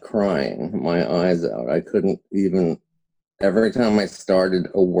started crying my eyes out. I couldn't even, every time I started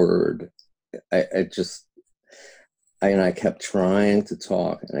a word, I kept trying to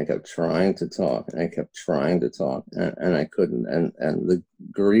talk, and I kept trying to talk, and I kept trying to talk, and I couldn't. And the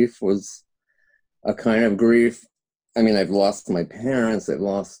grief was a kind of grief. I mean, I've lost my parents. I've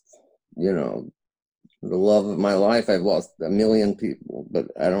lost, the love of my life. I've lost a million people, but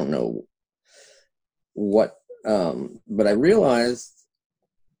I don't know what. But I realized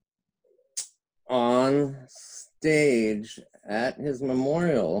on stage at his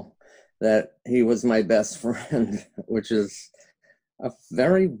memorial that he was my best friend, which is a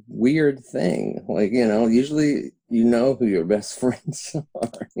very weird thing. Like, usually who your best friends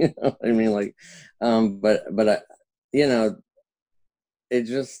are, I mean? Like, but I, it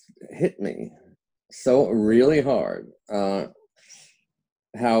just hit me so really hard, how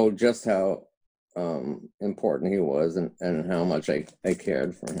important he was and how much I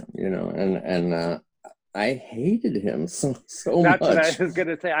cared for him, and I hated him so That's much. what I was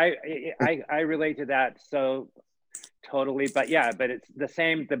gonna say. I relate to that. So totally. But yeah, but it's the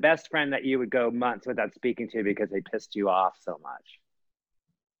same, the best friend that you would go months without speaking to because they pissed you off so much.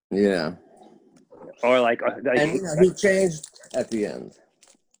 Yeah. Or like And he changed at the end.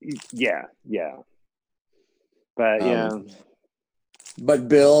 Yeah. But yeah. But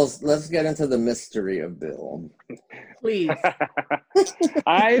Bill's, let's get into the mystery of Bill. Please.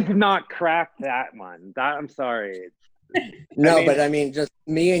 I've not cracked that one. I'm sorry. But I mean, just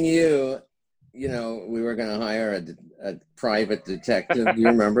me and you, we were going to hire a private detective. Do you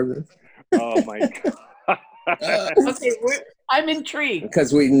remember this? Oh my God. Okay, I'm intrigued.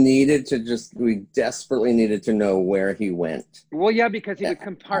 Because we desperately needed to know where he went. Well, yeah, because he would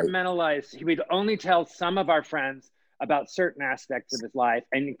compartmentalize. He would only tell some of our friends about certain aspects of his life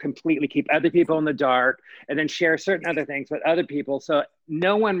and completely keep other people in the dark, and then share certain other things with other people. So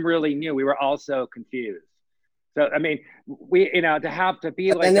no one really knew. We were all so confused. So, I mean, to have to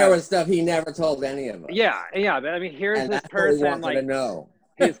be like. And there was stuff he never told any of us. Yeah. But I mean, here's this person to know.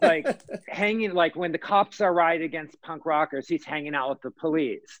 He's like hanging, like when the cops are right against punk rockers, he's hanging out with the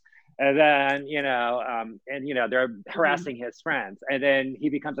police. And then, they're harassing his friends. And then he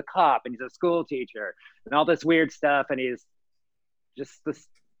becomes a cop and he's a school teacher and all this weird stuff. And he's just this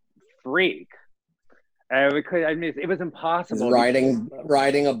freak. It was impossible. He's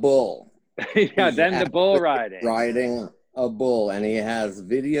riding a bull. Yeah, then the bull riding. Riding a bull. And he has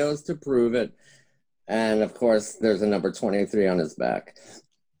videos to prove it. And of course, there's a number 23 on his back,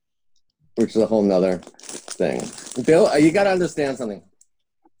 which is a whole nother thing. Bill, you got to understand something.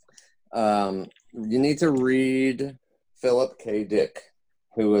 You need to read Philip K. Dick,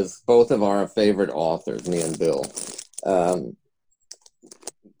 who is both of our favorite authors, me and Bill.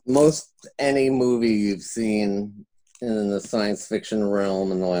 Most any movie you've seen in the science fiction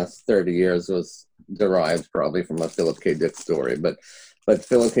realm in the last 30 years was derived probably from a Philip K. Dick story, but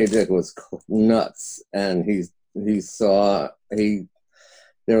Philip K. Dick was nuts, and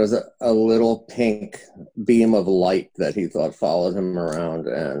there was a little pink beam of light that he thought followed him around,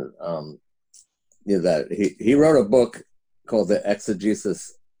 and that he wrote a book called The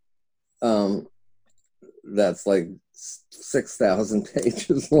Exegesis, that's like 6,000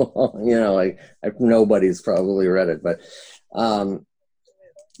 pages long. Nobody's probably read it, but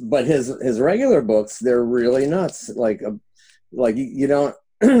his regular books, they're really nuts. Like you don't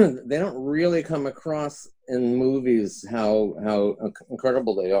they don't really come across in movies how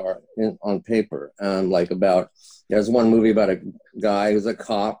incredible they are on paper. There's one movie about a guy who's a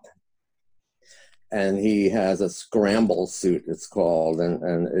cop, and he has a scramble suit, it's called,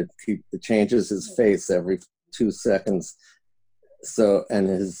 and it changes his face every 2 seconds, and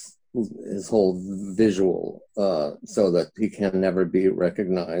his whole visual, so that he can never be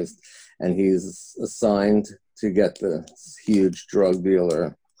recognized, and he's assigned to get the huge drug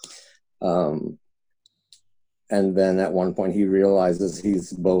dealer, and then at one point he realizes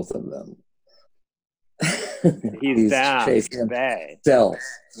he's both of them. He's down. Chasing himself.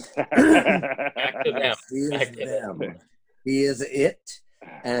 He is it,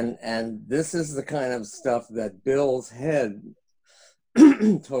 and this is the kind of stuff that Bill's head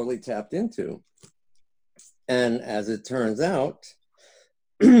totally tapped into. And as it turns out,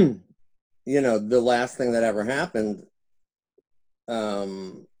 the last thing that ever happened,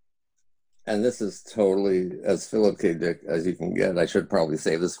 and this is totally as Philip K. Dick as you can get. I should probably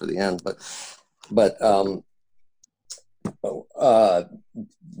save this for the end, but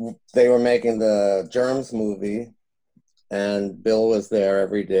they were making the Germs movie, and Bill was there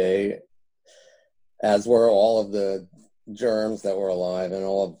every day, as were all of the Germs that were alive, and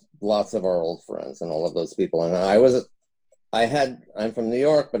lots of our old friends and all of those people. And I'm from New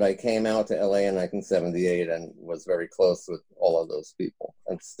York, but I came out to LA in 1978 and was very close with all of those people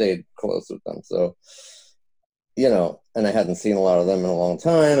and stayed close with them. So, and I hadn't seen a lot of them in a long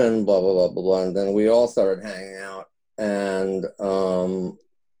time, and blah, blah, blah, blah, blah. And then we all started hanging out, and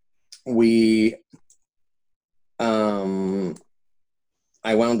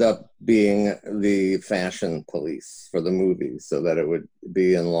I wound up being the fashion police for the movie so that it would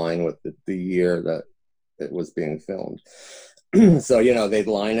be in line with the year that it was being filmed. So, they'd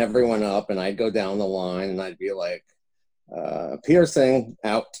line everyone up, and I'd go down the line, and I'd be like, piercing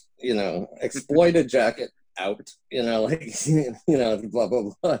out, exploited jacket out, blah,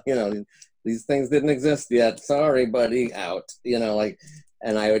 blah, blah, these things didn't exist yet. Sorry, buddy, out,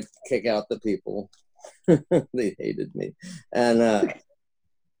 and I would kick out the people. They hated me. And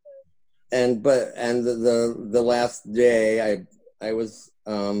the last day I was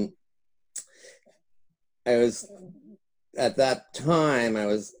at that time, I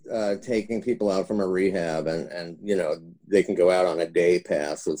was taking people out from a rehab, and you know, they can go out on a day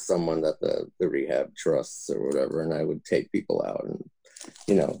pass with someone that the rehab trusts or whatever, and I would take people out and,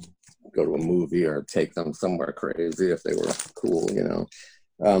 you know, go to a movie or take them somewhere crazy if they were cool, you know.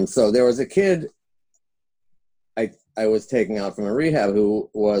 So there was a kid I was taking out from a rehab who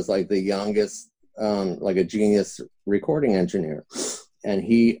was like the youngest, like a genius recording engineer, and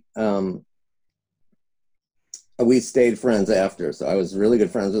he. We stayed friends after, so I was really good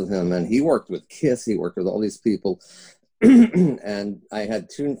friends with him, and he worked with Kiss, he worked with all these people. And I had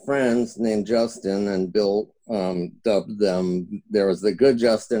two friends named Justin, and Bill dubbed them, there was the good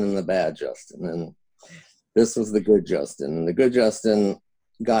Justin and the bad Justin, and this was the good Justin. And the good Justin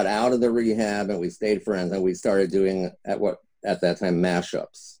got out of the rehab, and we stayed friends, and we started doing at that time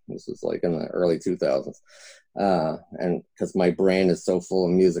mashups. This was like in the early 2000s. And because my brain is so full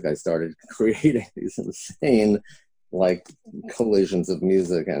of music, I started creating these insane like collisions of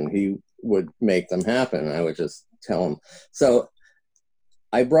music, and he would make them happen, and I would just tell him. So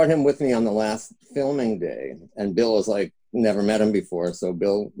I brought him with me on the last filming day, and Bill was like, never met him before, so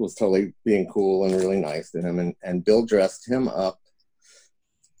Bill was totally being cool and really nice to him, and Bill dressed him up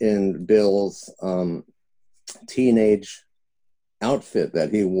in Bill's teenage outfit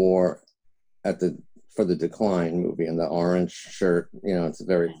that he wore for the Decline movie, in the orange shirt. You know, it's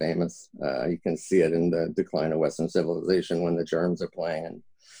very famous. You can see it in the Decline of Western Civilization when the germs are playing, and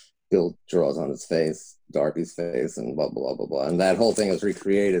Bill draws on his face, Darby's face, and blah, blah, blah, blah. And that whole thing is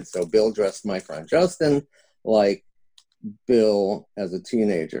recreated. So Bill dressed my friend Justin like Bill as a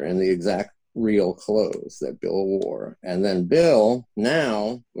teenager in the exact real clothes that Bill wore. And then Bill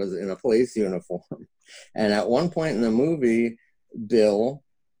now was in a police uniform. And at one point in the movie, Bill,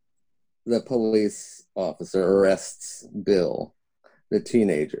 the police officer, arrests Bill, the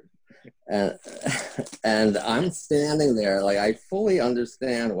teenager. And I'm standing there like I fully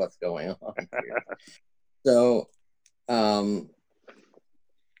understand what's going on here. So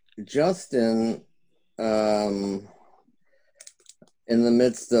Justin, in the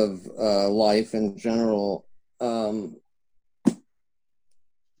midst of life in general,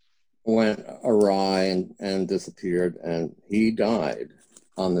 went awry and disappeared, and he died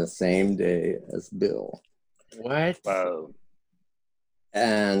on the same day as Bill. What? Wow.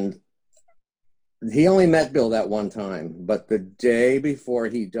 And he only met Bill that one time, but the day before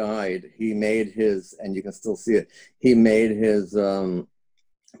he died, he made his, and you can still see it, he made his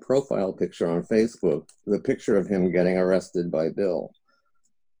profile picture on Facebook, the picture of him getting arrested by Bill,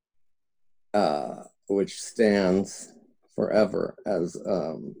 which stands forever as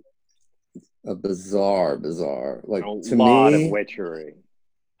a bizarre, like, to me, a lot of witchery.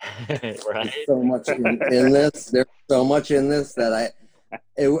 Right. So much in this. There's so much in this that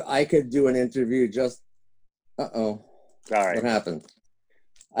I could do an interview just. All right. What happened?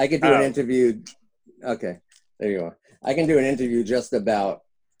 I could do an interview. Okay, there you are. I can do an interview just about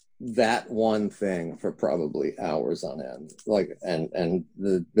that one thing for probably hours on end, like, and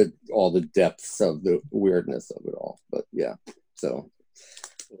the all the depths of the weirdness of it all. But yeah, so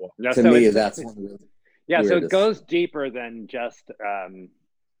to me, that's one of the weirdest. So it goes deeper than just.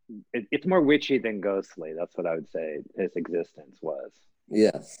 It's more witchy than ghostly. That's what I would say his existence was.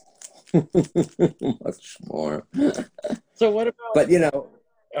 Yes. Much more. So what about, but you know,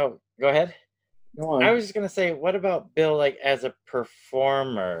 oh, go ahead. Go on. I was just gonna say, what about Bill, like, as a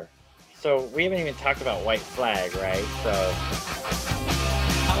performer? So we haven't even talked about White Flag, right? So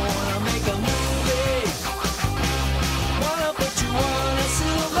I wanna make a movie, wanna put you on a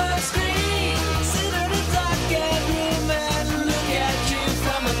silver screen, sit in a dark room and look at you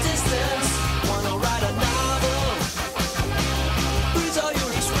from a distance, wanna write a novel, freeze all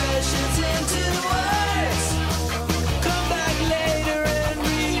your expressions into words, come back later and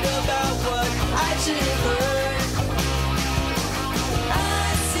read about what I should have heard.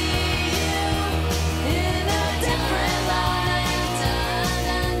 I see you in a different light.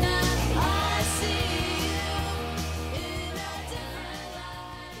 I see you in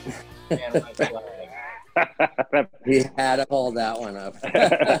a different light. He had to hold that one up.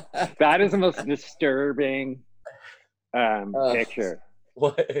 That is the most disturbing picture.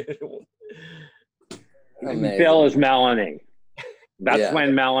 What? Amazing. Bill is Melanie. That's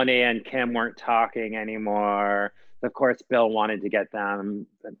when Melanie and Kim weren't talking anymore. Of course, Bill wanted to get them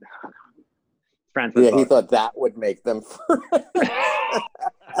friends with he thought that would make them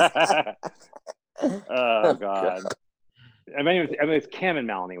Oh God. I mean, it was Kim and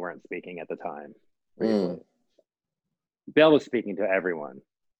Melanie weren't speaking at the time. Bill was speaking to everyone.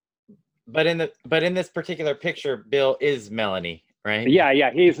 But in this particular picture, Bill is Melanie right?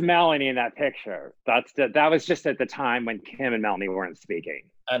 Yeah, he's Melanie in that picture. That was just at the time when Kim and Melanie weren't speaking.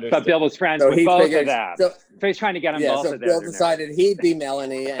 Understood. But Bill was friends So with he both figured- of them. so- So he's trying to get them Yeah, both so of Bill their decided he'd be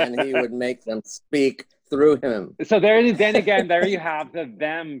Melanie and he would make them speak through him. So then again, there you have the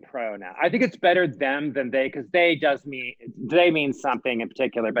them pronoun. I think it's better them than they, because they mean something in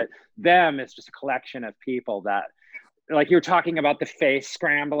particular, but them is just a collection of people that, like you're talking about the face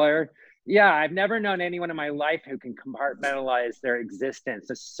scrambler. Yeah, I've never known anyone in my life who can compartmentalize their existence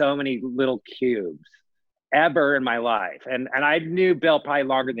to so many little cubes ever in my life. And I knew Bill probably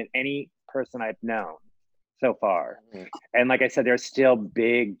longer than any person I've known so far. And like I said, there's still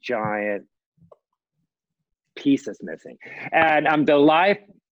big, giant pieces missing. And the live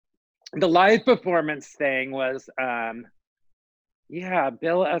performance thing was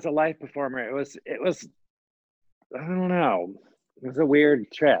Bill as a live performer, it was I don't know, it was a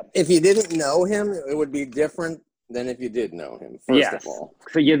weird trip. If you didn't know him, it would be different than if you did know him, first of all.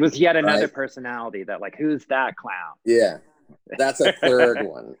 So it was yet another Right? personality that, like, who's that clown? Yeah, that's a third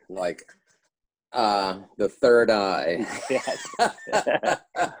one, like the third eye. Yes.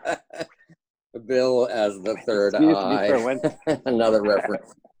 Bill as the third Excuse me eye. for one- Another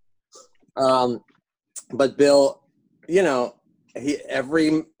reference. But Bill, you know, he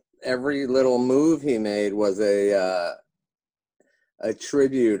every little move he made was a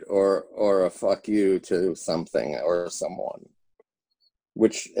tribute or a fuck you to something or someone,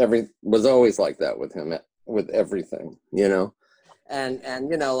 which was always like that with him, with everything, you know. And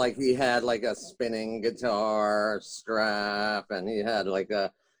you know, like he had like a spinning guitar strap, and he had like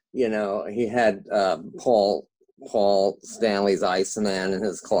he had Paul Stanley's Iceman in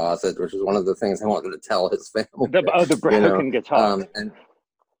his closet, which was one of the things I wanted to tell his family. The broken guitar. And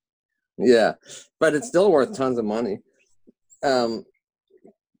yeah, but it's still worth tons of money.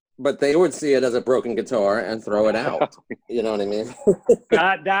 But they would see it as a broken guitar and throw it out. You know what I mean?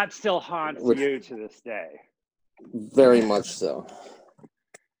 that still haunts you to this day. Very much so.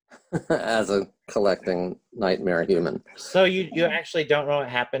 As a collecting nightmare human. So you actually don't know what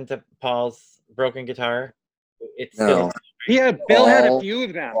happened to Paul's broken guitar? It's No. still Bill had a few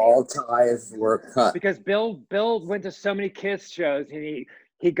of them. All ties were cut. Because Bill went to so many Kiss shows, and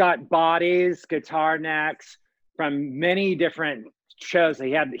he got bodies, guitar necks from many different shows.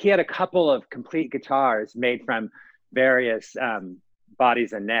 He had a couple of complete guitars made from various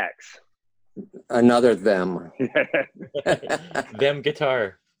bodies and necks. Another them. them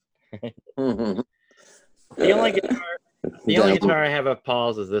guitar. Mm-hmm. The only guitar I have of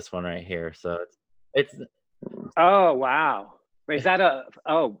Paul's is this one right here. So it's oh wow. Wait, is that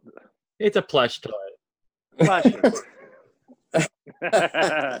it's a plush toy. Plush.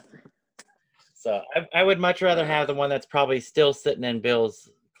 So I would much rather have the one that's probably still sitting in Bill's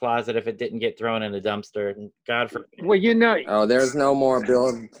closet if it didn't get thrown in a dumpster. And God forbid. Well, you know. Oh, there's no more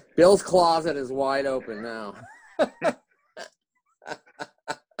Bill. Bill's closet is wide open now.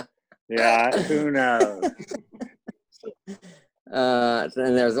 Yeah, who knows? And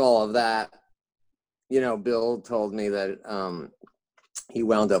there's all of that. You know, Bill told me that he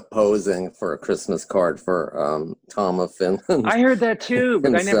wound up posing for a Christmas card for Tom of Finland. I heard that too,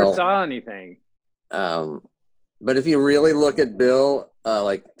 but I never saw anything. But if you really look at Bill,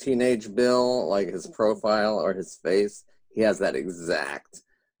 like teenage Bill, like his profile or his face, he has that exact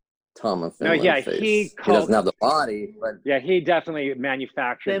Tom of Finland face. He doesn't have the body, but yeah, he definitely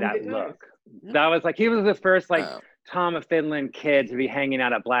manufactured that look. That was like, he was the first Tom of Finland kid to be hanging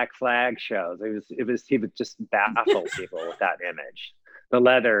out at Black Flag shows. He would just baffle people with that image, the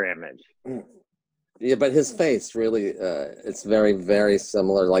leather image. Yeah, but his face really, it's very, very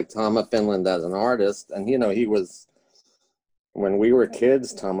similar. Like Tom of Finland as an artist, and you know, he was, when we were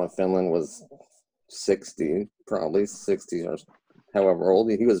kids, Tom of Finland was 60, probably 60 or however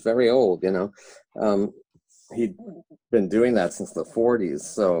old. He was very old, you know. He'd been doing that since the 40s,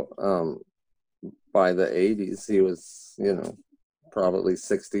 so by the 80s, he was, you know, probably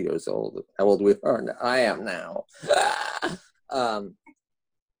 60 years old. How old we are now? I am now.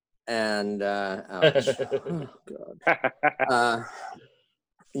 And ouch. Oh, God.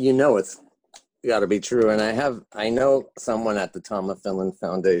 You know, it's got to be true. And I know someone at the Tom of Finland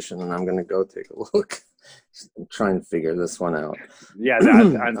Foundation, and I'm going to go take a look. Try and figure this one out. Yeah,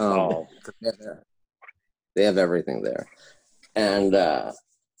 that's unsolved. They have everything there. And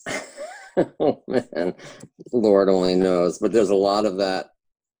oh man, Lord only knows. But there's a lot of that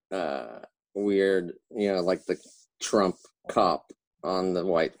weird, you know, like the Trump cop on the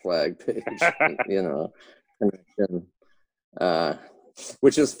white flag page, you know,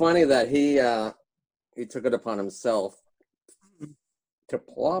 which is funny that he took it upon himself to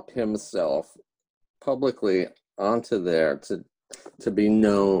plop himself publicly onto there to to be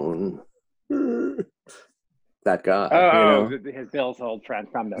known. That guy, his Bill's old friend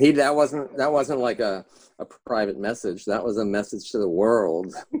from the. That wasn't like a private message. That was a message to the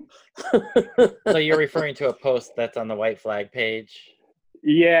world. So you're referring to a post that's on the White Flag page?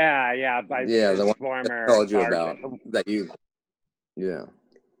 Yeah, by the one former I told you sergeant. about that you. Yeah,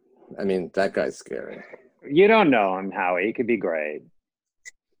 I mean that guy's scary. You don't know him, Howie. He could be great.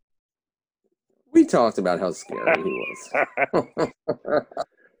 We talked about how scary he was.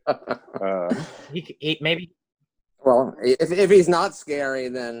 He maybe. Well, if he's not scary,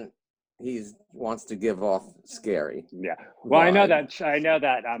 then he wants to give off scary. Yeah. Well, vibe. I know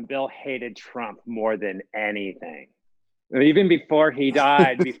that Bill hated Trump more than anything. Even before he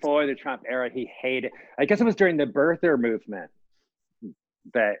died, before the Trump era, he hated. I guess it was during the birther movement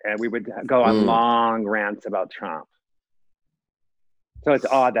that we would go on long rants about Trump. So it's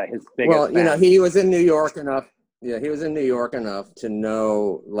odd that his biggest. Well, he was in New York enough. Yeah, he was in New York enough to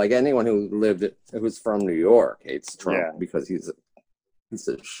know, like anyone who's from New York hates Trump because he's a piece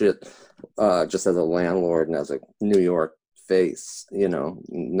of shit, just as a landlord and as a New York face.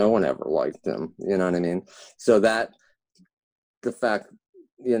 No one ever liked him. You know what I mean? So that the fact,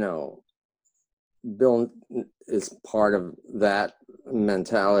 Bill is part of that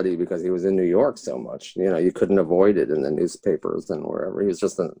mentality because he was in New York so much. You couldn't avoid it in the newspapers and wherever. He was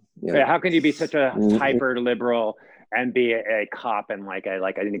just how can you be such a hyper liberal and be a cop in like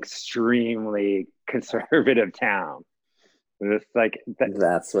an extremely conservative town? It's like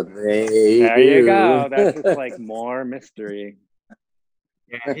that's what they there do. You go. That's just like more mystery.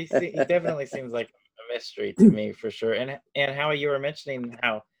 Yeah, he definitely seems like a mystery to me for sure. And how you were mentioning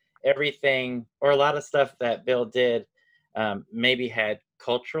how everything or a lot of stuff that Bill did maybe had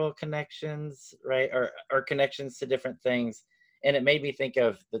cultural connections, right? Or connections to different things. And it made me think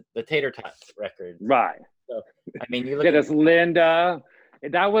of the Tater Tots record. Right. So, I mean, you look at this Linda.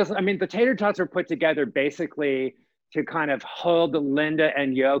 The Tater Tots were put together basically to kind of hold Linda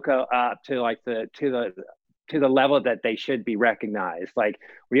and Yoko up to like to the level that they should be recognized. Like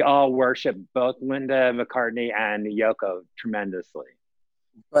we all worship both Linda McCartney and Yoko tremendously.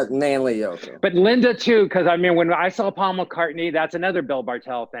 But mainly Yoko. But Linda too, because when I saw Paul McCartney, that's another Bill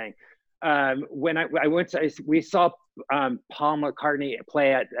Bartell thing. When we saw Paul McCartney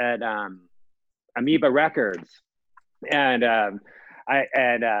play at Amoeba Records, and of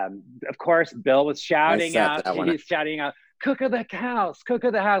course Bill was shouting out. He's shouting out, "Cook of the House,"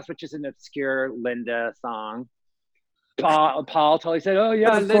 which is an obscure Linda song. Paul totally said, "Oh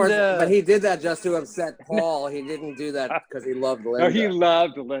yeah, of Linda." Course, but he did that just to upset Paul. He didn't do that because he loved Linda. No, he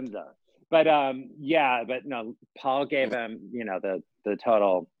loved Linda. But but no, Paul gave him, the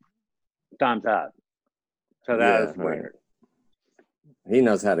total thumbs up. So that was weird. He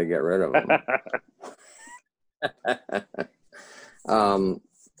knows how to get rid of him.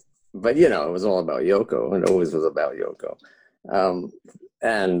 But it was all about Yoko. It always was about Yoko.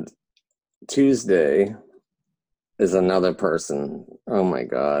 And Tuesday is another person. Oh my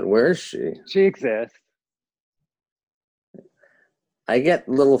God, where is she? She exists. I get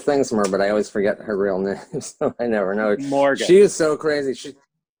little things from her, but I always forget her real name, so I never know. Morgan. She is so crazy.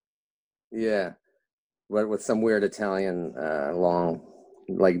 But with some weird Italian long,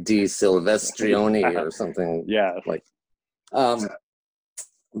 like Di Silvestrione or something. Yeah.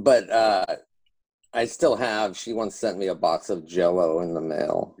 But I still have. She once sent me a box of Jell-O in the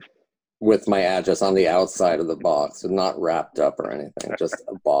mail with my address on the outside of the box, not wrapped up or anything, just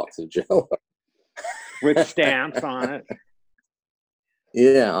a box of Jell-O with stamps on it.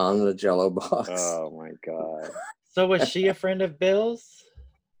 Yeah, on the Jell-O box. Oh my God. So was she a friend of Bill's?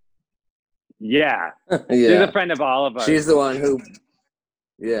 Yeah. She's a friend of all of us. She's the one who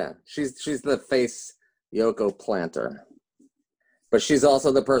she's the face Yoko planter. But she's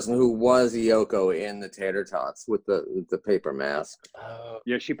also the person who was Yoko in the Tater Tots with the paper mask. Oh.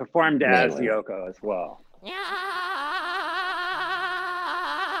 Yeah, she performed as Yoko as well. Yeah.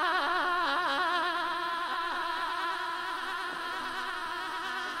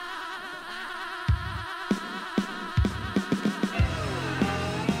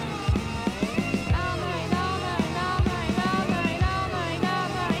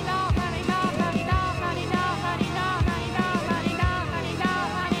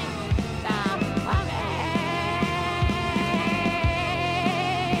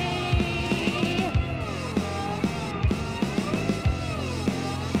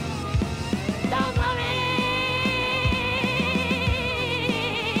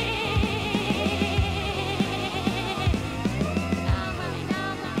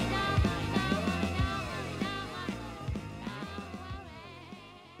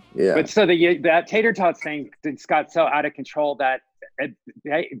 But so that Tater Tots thing, it's got so out of control that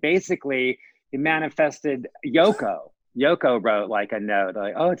basically he manifested Yoko. Yoko wrote like a note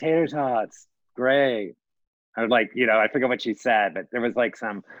like, "Oh, tater tots, great." I was like, I forget what she said, but there was like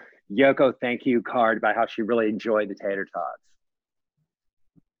some Yoko thank you card about how she really enjoyed the tater tots.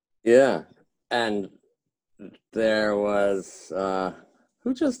 Yeah, and there was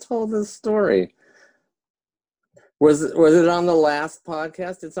who just told this story? Was it on the last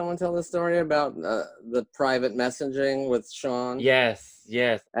podcast? Did someone tell the story about the private messaging with Sean? Yes.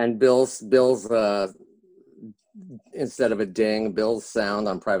 And Bill's instead of a ding, Bill's sound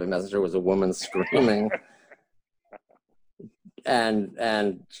on private messenger was a woman screaming.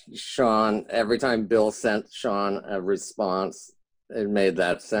 and Sean, every time Bill sent Sean a response, it made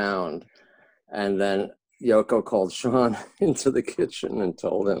that sound. And then Yoko called Sean into the kitchen and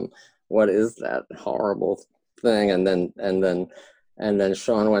told him, "What is that horrible thing?" And then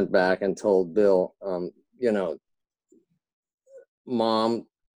Sean went back and told Bill, Mom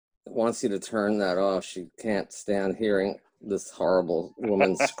wants you to turn that off. She can't stand hearing this horrible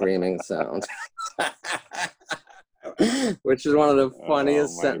woman screaming sound. Which is one of the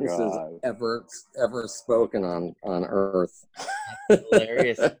funniest sentences ever spoken on Earth.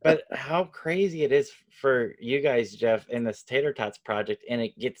 Hilarious. But how crazy it is for you guys, Jeff, in this Tater Tots project, and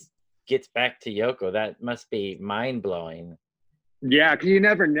it gets back to Yoko. That must be mind blowing. Yeah, because you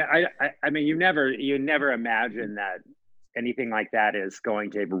never know. I mean, you never imagine that anything like that is going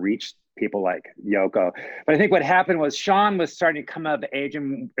to reach people like Yoko. But I think what happened was Sean was starting to come of age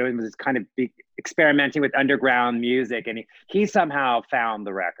and was kind of experimenting with underground music, and he somehow found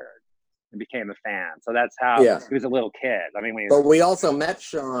the record and became a fan. So that's how he was a little kid. I mean, but we also met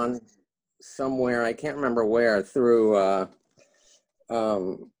Sean somewhere, I can't remember where, through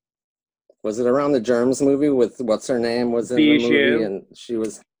was it around the Germs movie with what's her name was in Bijou. the movie, and she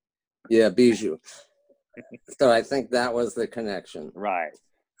was Bijou. So I think that was the connection. Right.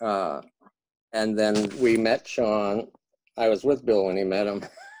 And then we met Sean. I was with Bill when he met him.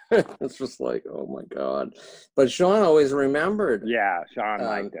 It's just like, oh my God. But Sean always remembered. Yeah, Sean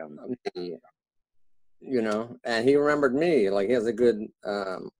liked him. Me, and he remembered me. Like, he has a good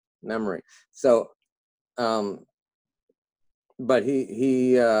memory. So, but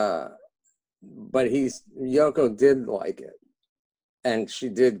Yoko did like it. And she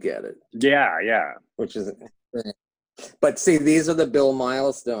did get it. Yeah. Which is, but see, these are the Bill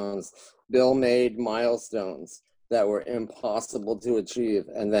milestones. Bill made milestones that were impossible to achieve,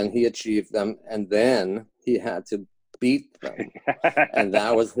 and then he achieved them, and then he had to beat them, and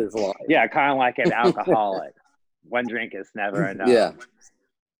that was his life. Yeah, kind of like an alcoholic. One drink is never enough. Yeah.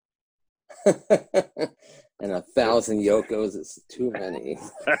 And 1,000 Yokos is too many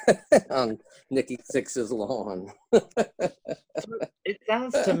on Nikki Sixx's lawn. It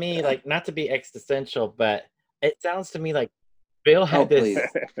sounds to me like, not to be existential, but it sounds to me like Bill had this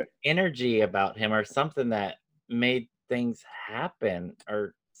energy about him or something that made things happen,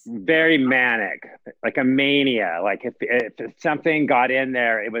 or very manic, like a mania. Like if something got in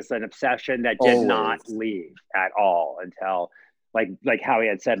there, it was an obsession that did not leave at all until like how he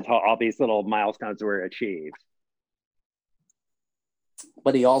had said, until all these little milestones were achieved.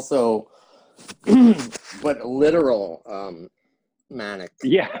 But he also, but literal manic.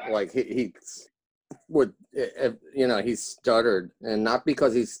 Yeah. Like he would, he stuttered, and not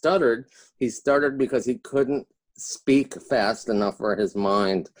because he stuttered because he couldn't speak fast enough for his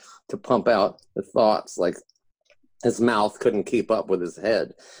mind to pump out the thoughts. Like, his mouth couldn't keep up with his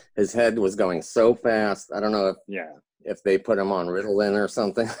head. His head was going so fast. I don't know if they put him on Ritalin or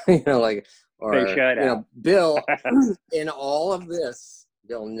something, or they should Bill, in all of this,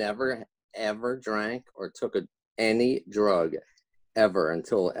 Bill never ever drank or took any drug ever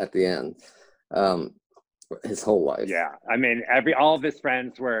until at the end. His whole life. Yeah, I mean, all of his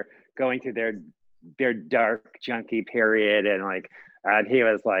friends were going through their dark junkie period, and he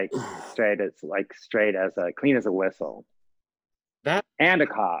was straight as clean as a whistle. That and a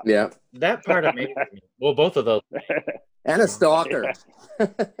cop. Yeah, that part amazed me. Well, both of those. And a stalker.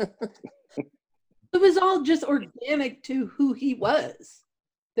 It was all just organic to who he was.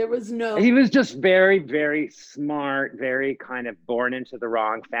 There was no. He was just very, very smart, very kind of born into the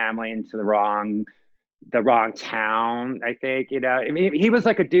wrong family, into the wrong town. I think, I mean, he was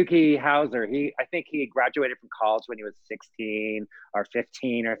like a Dookie Howser. I think he graduated from college when he was 16 or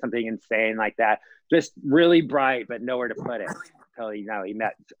 15 or something insane like that. Just really bright, but nowhere to put it until he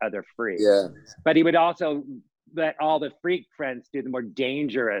met other freaks. Yeah. But he would also let all the freak friends do the more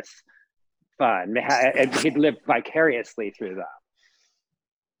dangerous fun, and he'd live vicariously through them.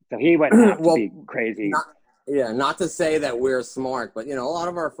 So he went to be crazy. Not to say that we're smart, but a lot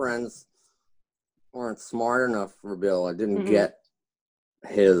of our friends weren't smart enough for Bill. I didn't get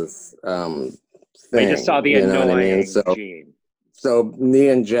his They thing. just saw the you know what I annoying mean? So me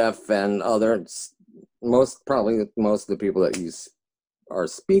and Jeff and others, probably most of the people that you are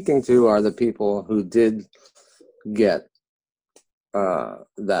speaking to are the people who did get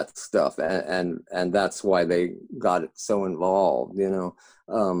that stuff, and that's why they got it so involved.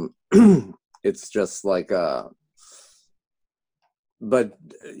 It's just like but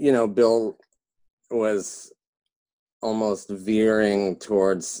Bill was almost veering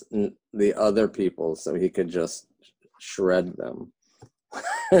towards the other people so he could just shred them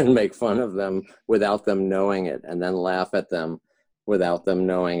and make fun of them without them knowing it, and then laugh at them without them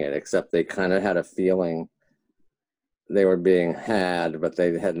knowing it, except they kind of had a feeling they were being had, but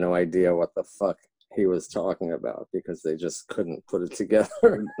they had no idea what the fuck he was talking about because they just couldn't put it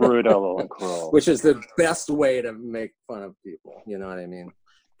together. Brutal and cruel. Which is the best way to make fun of people, you know what I mean?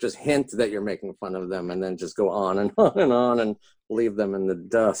 Just hint that you're making fun of them and then just go on and on and on and leave them in the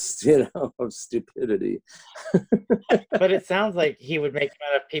dust, of stupidity. But it sounds like he would make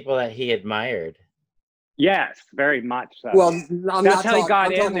fun of people that he admired. Yes, very much so. Well, that's how he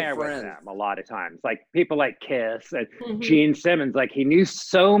got in there with them a lot of times. Like people like Kiss and Gene Simmons. Like he knew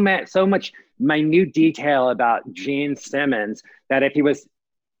so much minute detail about Gene Simmons that if he was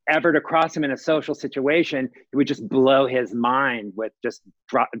ever to cross him in a social situation, it would just blow his mind with just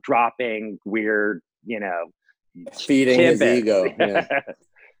dropping weird, feeding tidbits. His ego. Yeah.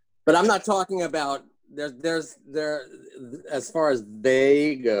 But I'm not talking about there's as far as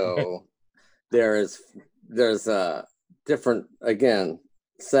they go. There's different, again,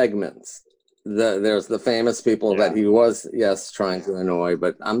 segments. There's the famous people that he was, yes, trying to annoy,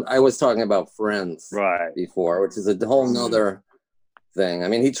 but I was talking about friends before, which is a whole nother thing. I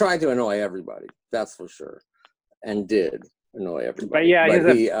mean, he tried to annoy everybody, that's for sure, and did annoy everybody. But yeah,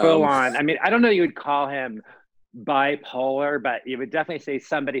 he's a full-on. I mean, I don't know you would call him bipolar, but you would definitely say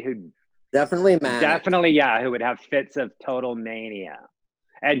somebody who definitely manic. Who would have fits of total mania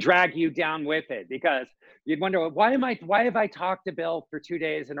and drag you down with it, because you'd wonder, why have I talked to Bill for 2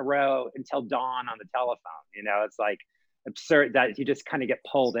 days in a row until dawn on the telephone? It's like absurd that you just kind of get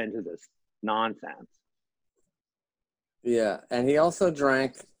pulled into this nonsense. Yeah, and he also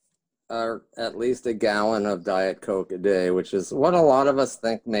drank at least a gallon of Diet Coke a day, which is what a lot of us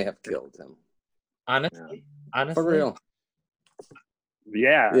think may have killed him. Honestly, for real.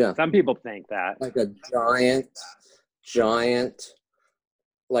 Yeah, some people think that. Like a giant,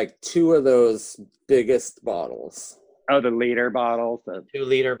 like 2 of those biggest bottles. Oh, the liter bottles? The 2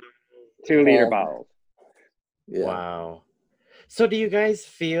 liter. 2 liter bottles. Yeah. Wow. So do you guys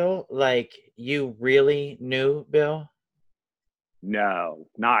feel like you really knew Bill? No,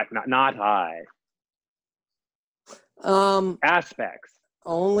 not high. Aspects.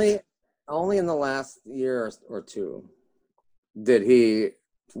 Only in the last year or two did he,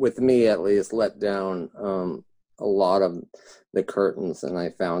 with me at least, let down a lot of the curtains, and I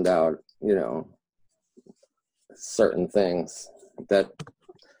found out, certain things they're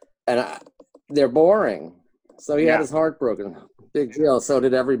boring. So he had his heart broken. Big deal. So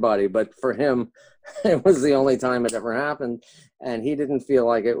did everybody. But for him, it was the only time it ever happened, and he didn't feel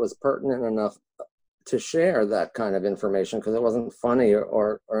like it was pertinent enough to share that kind of information because it wasn't funny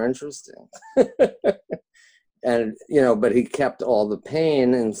or interesting. And but he kept all the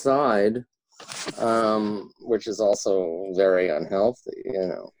pain inside, which is also very unhealthy.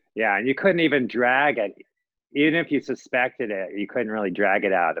 Yeah, and you couldn't even drag it, even if you suspected it. You couldn't really drag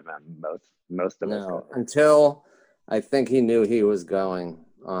it out of him. Most of us. No, until I think he knew he was going,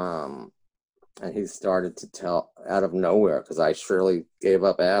 and he started to tell out of nowhere, because I surely gave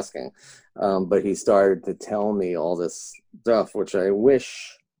up asking. But he started to tell me all this stuff, which I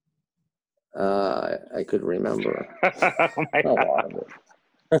wish I could remember. Oh my A lot of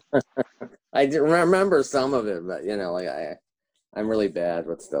it. I didn't remember some of it, but I'm really bad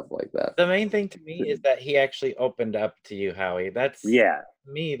with stuff like that. The main thing to me is that he actually opened up to you, Howie. That's to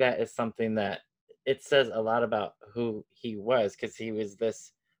me, that is something that it says a lot about who he was, because he was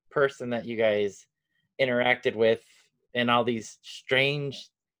this person that you guys interacted with in all these strange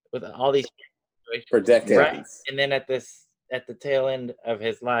situations for decades. Right. And then at the tail end of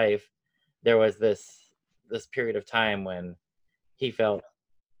his life, there was this period of time when he felt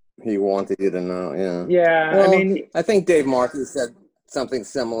he wanted you to know. Yeah. Well, I think Dave Markey said something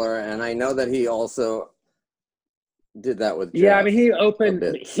similar, and I know that he also did that with Jeff. Yeah, I mean,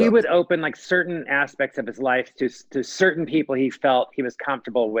 he would open like certain aspects of his life to certain people he felt he was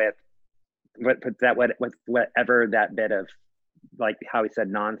comfortable with whatever that bit of, like how he said,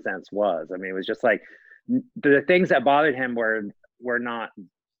 nonsense was. I mean, it was just like the things that bothered him were not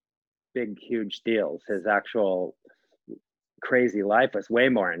big, huge deals. His actual crazy life was way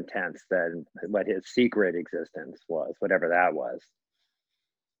more intense than what his secret existence was, whatever that was.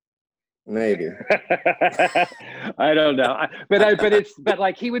 Maybe. I don't know. But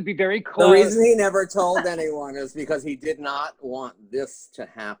like he would be very close. The reason he never told anyone is because he did not want this to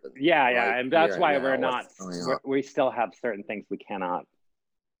happen. Yeah, right and that's here why and we're now, not. what's going on. We still have certain things we cannot.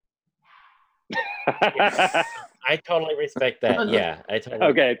 I totally respect that. Yeah, I totally.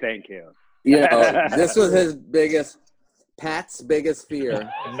 Okay, thank you. You know, this was Pat's biggest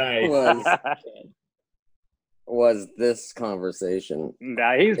fear Nice. was this conversation.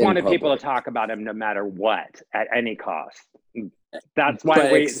 Nah, he's in wanted people public. to talk about him no matter what, at any cost. That's why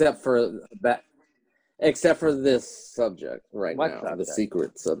But we. except for this subject right What now, the subject?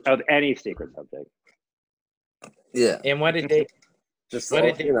 secret subject. Of any secret subject. Yeah, And what did they? just What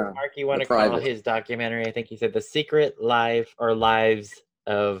did you know, Marky want the to call private. his documentary? I think he said The Secret Life or Lives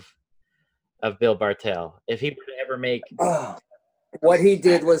of Bill Bartell. If he were to ever make What he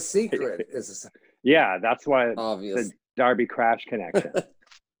did was secret. Is Yeah, that's why obvious. the Darby Crash connection.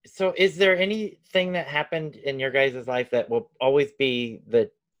 So is there anything that happened in your guys' life that will always be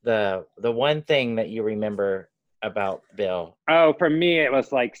the one thing that you remember about Bill? Oh, for me, it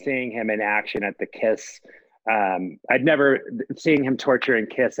was like seeing him in action at the Kiss. I'd never seeing him torture and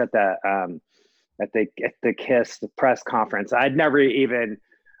Kiss at the Kiss press conference. I'd never even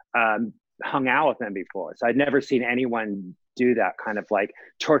hung out with him before, so I'd never seen anyone do that kind of like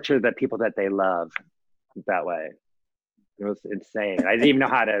torture the people that they love that way. It was insane. I didn't even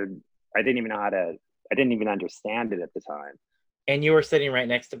understand it at the time. And you were sitting right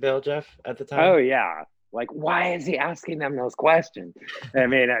next to Bill, Jeff, at the time? Oh yeah. Like, why is he asking them those questions? I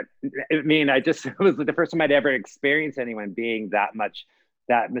mean, it was the first time I'd ever experienced anyone being that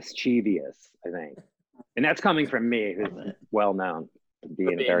mischievous, I think. And that's coming from me, who's well known for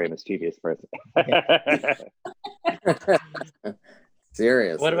being a very mischievous person.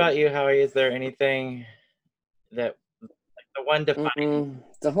 Seriously. What about you, Howie? Is there anything that, like the one defining?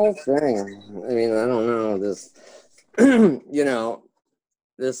 The whole thing. I mean, I don't know this. You know,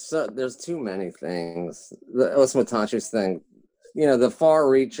 there's too many things. The Osmatachi's thing, you know, the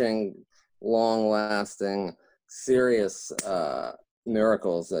far-reaching, long-lasting, serious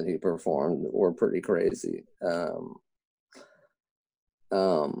miracles that he performed were pretty crazy.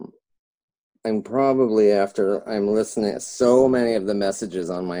 I'm probably, after I'm listening, so many of the messages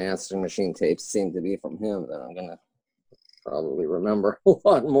on my answering machine tapes seem to be from him that I'm gonna probably remember a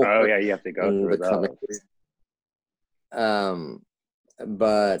lot more. Oh yeah, you have to go through those.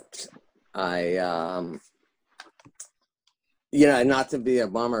 But I, you know, not to be a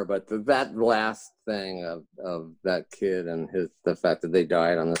bummer, but that last thing of that kid and the fact that they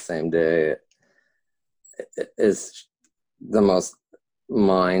died on the same day is the most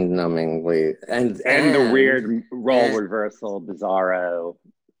mind-numbingly and the weird role reversal, bizarro,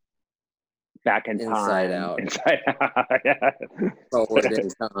 back in Inside time, Out. Inside Out, yeah. Forward in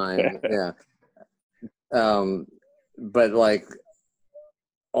time, yeah. But like,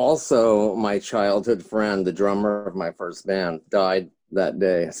 also my childhood friend, the drummer of my first band, died that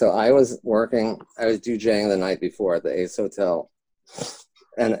day. So I was DJing the night before at the Ace Hotel,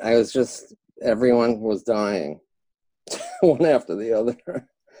 and everyone was dying, one after the other.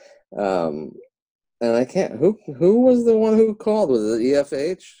 And I can't. Who was the one who called? Was it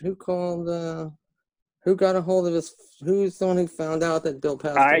EFH? Who called? Who got a hold of his? Who's the one who found out that Bill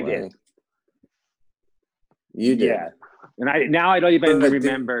passed away? I did. You did. Yeah. And I don't even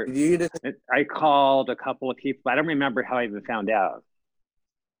remember. You I called a couple of people. I don't remember how I even found out.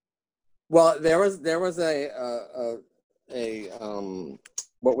 Well, there was a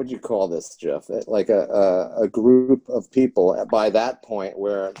what would you call this, Jeff? Like a group of people by that point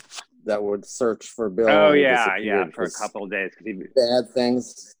that would search for Bill. Oh yeah, for a couple of days because bad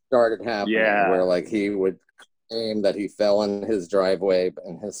things started happening. Yeah. Where like he would claim that he fell in his driveway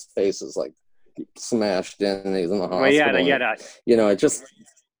and his face is like smashed in and he's in the hospital. Well, yeah, you know, it just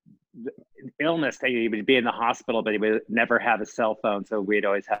illness that he would be in the hospital, but he would never have a cell phone, so we'd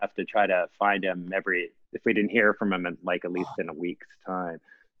always have to try to find him if we didn't hear from him in like at least in a week's time.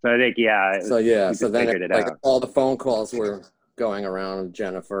 So I think so then like all the phone calls were going around with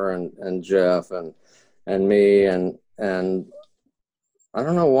Jennifer and Jeff and me and I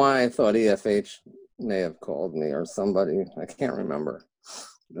don't know why I thought EFH may have called me or somebody, I can't remember.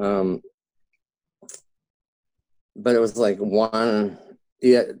 But it was like one.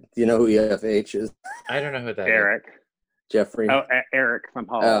 Yeah, you know who EFH is? I don't know who that Eric. is. Jeffrey. Oh, Eric from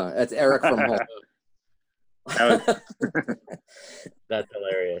Hall. Oh, that's Eric from Hall. That's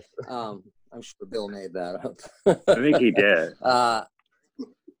hilarious. I'm sure Bill made that up. I think he did.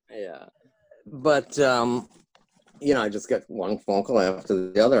 Yeah, but I just get one phone call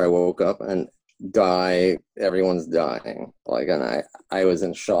after the other. I woke up and everyone's dying. And I was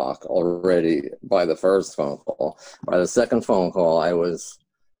in shock already by the first phone call. By the second phone call, I was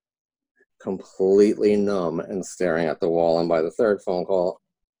completely numb and staring at the wall. And by the third phone call,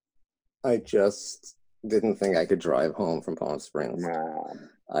 I just didn't think I could drive home from Palm Springs. Wow.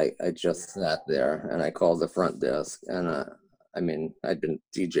 I just sat there and I called the front desk, and I'd been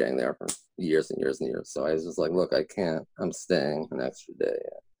DJing there for years and years and years. So I was just like, look, I can't, I'm staying an extra day.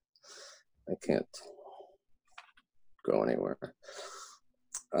 I can't go anywhere.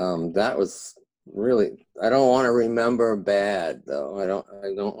 That was really, I don't want to remember bad though. I don't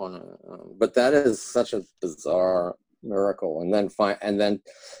want to, but that is such a bizarre miracle. And then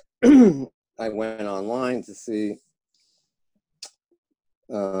I went online to see,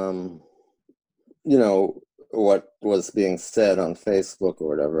 what was being said on Facebook or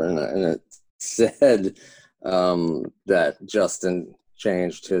whatever, and it said that Justin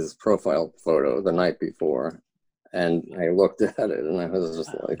changed his profile photo the night before, and I looked at it and I was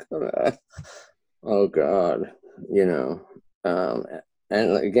just like, oh God,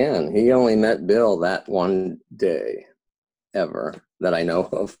 and again, he only met Bill that one day ever that I know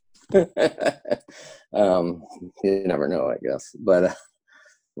of. You never know, I guess, but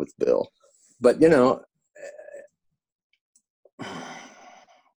with Bill, but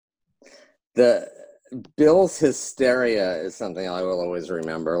the Bill's hysteria is something I will always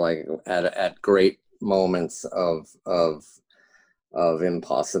remember, like at great moments of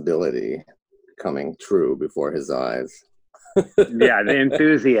impossibility coming true before his eyes. Yeah, the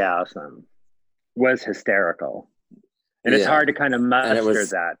enthusiasm was hysterical. And it's hard to kind of muster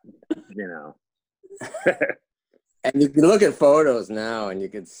that, And you can look at photos now and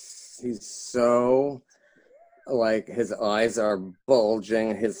he's so, like, his eyes are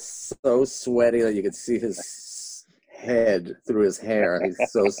bulging, he's so sweaty that you could see his head through his hair. He's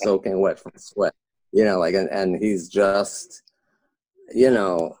so soaking wet from sweat, and he's just,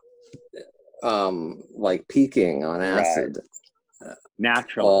 like peaking on acid. Right.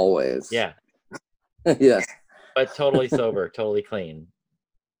 Natural. Always. Yeah. Yes. But totally sober, totally clean.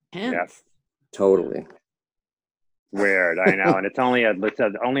 Yes. Totally. Weird, I know. And it's only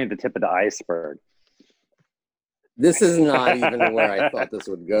only at the tip of the iceberg. This is not even where I thought this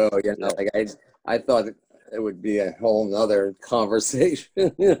would go. Like I thought it would be a whole nother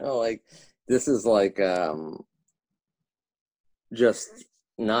conversation. Like this is like just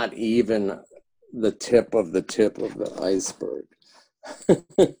not even the tip of the iceberg.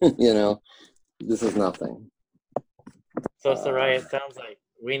 This is nothing. So Soraya, it sounds like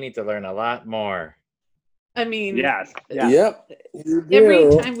we need to learn a lot more. I mean, yes. Yep. Every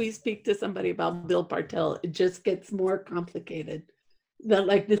time we speak to somebody about Bill Bartell, it just gets more complicated.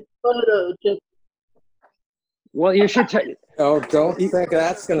 This photo just. Well, you should don't think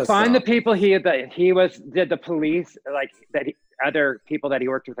that's gonna find stop. the people did the police, like other people that he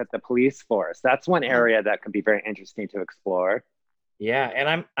worked with at the police force. That's one area that could be very interesting to explore. Yeah,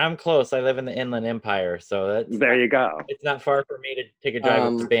 and I'm close. I live in the Inland Empire, so there you go. It's not far for me to take a drive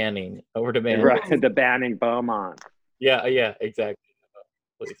over to Banning. Right, the Banning Beaumont. Yeah, exactly.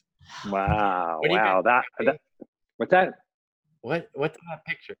 Please. Wow. What's that? What's that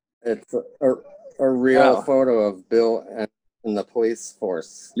picture? It's a real photo of Bill and the police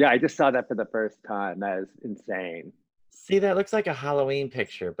force. Yeah, I just saw that for the first time. That is insane. See, that looks like a Halloween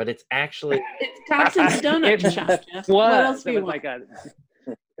picture, but it's actually it's Thompson's Donut Shop. What else do you want?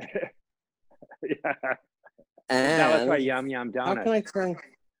 And that was my Yum Yum Donut.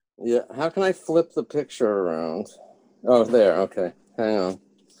 How can I flip the picture around? Oh, there. Okay, hang on.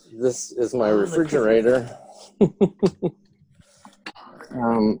 This is my refrigerator.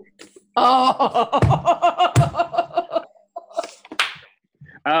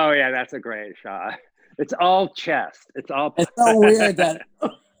 Oh yeah, that's a great shot. It's all chest. It's so weird that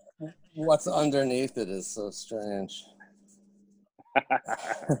what's underneath it is so strange.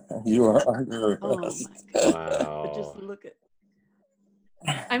 You are under arrest. Wow. Just look at.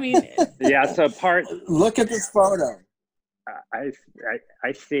 I mean. Yeah. So Look at this photo. I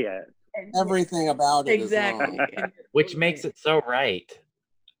see it. Everything about it exactly. is wrong. Which makes it so right.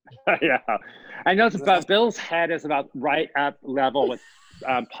 Yeah. I know it's about Bill's head is about right up level with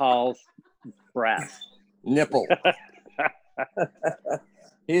Paul's breast. Nipple.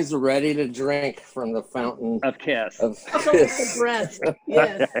 He's ready to drink from the fountain of kiss. The breast.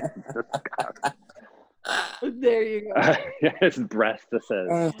 Yes. There you go. His breast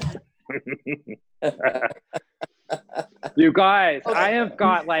says. You guys, I have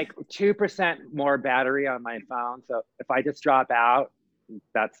got like 2% more battery on my phone, so if I just drop out,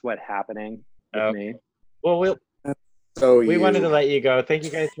 that's what's happening with me. Well, So we wanted to you, let you go. Thank you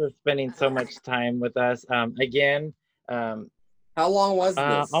guys for spending so much time with us. Again, how long was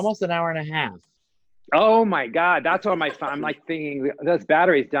this? almost an hour and a half. Oh my God, that's what I'm like thinking. This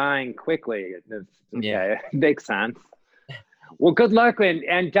battery's dying quickly. Okay, Yeah. makes sense. Well, good luck,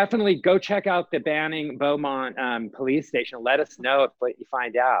 and definitely go check out the Banning Beaumont police station. Let us know if what you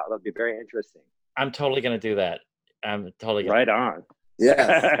find out. That'll be very interesting. I'm totally gonna do that. I'm totally gonna. Right on.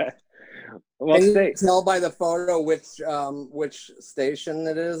 Yes. Well, Can you stay. tell by the photo which station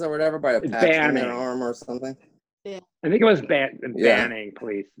it is or whatever, by a It's patch on Banning. their arm or something? I think it was Yeah. Banning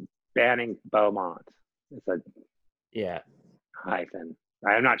police. Banning Beaumont. It's a Yeah. hyphen.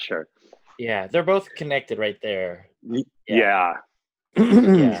 I'm not sure. Yeah, they're both connected right there. Yeah.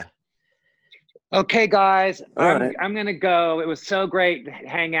 Yeah. Okay, guys. All right. I'm gonna go. It was so great to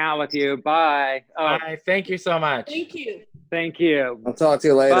hang out with you. Bye. Oh, Bye. Thank you so much. Thank you. thank you. I'll talk to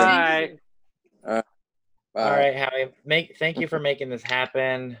you later. Bye. Bye. All right, Howie. Thank you for making this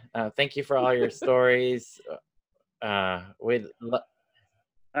happen. Thank you for all your stories. Wait, hold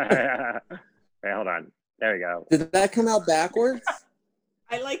on. There we go. Did that come out backwards?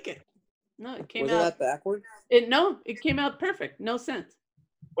 I like it. No, it came Was out. that backwards? It came out perfect. No sense.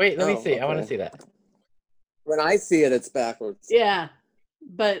 Wait, let me Oh, see. I want to okay. see that. When I see it, it's backwards. Yeah,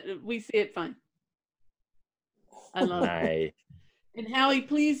 but we see it fine. I love it. Nice. And Howie,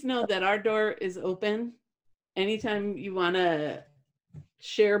 please know that our door is open anytime you want to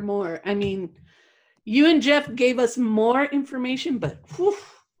share more. I mean, you and Jeff gave us more information, but whew,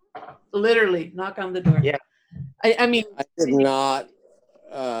 literally knock on the door. Yeah. I mean, I did not.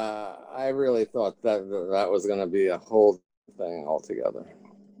 I really thought that was going to be a whole thing altogether.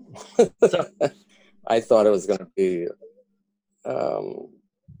 So, I thought it was going to be.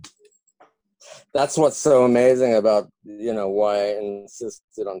 That's what's so amazing about why I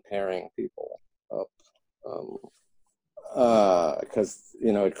insisted on pairing people up, because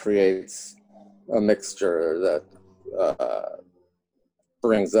it creates a mixture that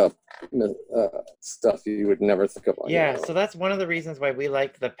brings up stuff you would never think of on your yeah, own. so that's one of the reasons why we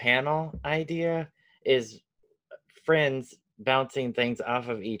like the panel idea is friends bouncing things off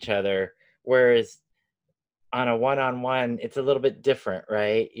of each other, whereas on a one-on-one, it's a little bit different,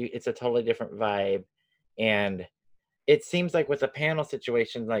 right? It's a totally different vibe. And it seems like with a panel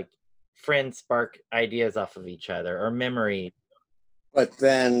situation, like friends spark ideas off of each other or memory. But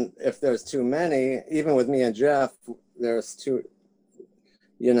then if there's too many, even with me and Jeff, there's two,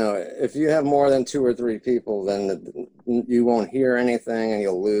 if you have more than 2 or 3 people, then you won't hear anything and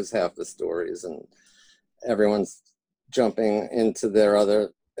you'll lose half the stories, and everyone's jumping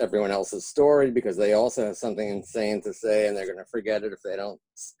into everyone else's story because they also have something insane to say and they're going to forget it if they don't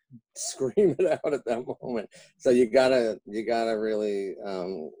scream it out at that moment. So you gotta really,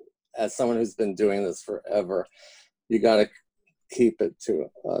 as someone who's been doing this forever, you gotta keep it to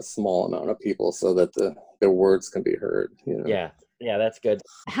a small amount of people so that the words can be heard. Yeah, that's good.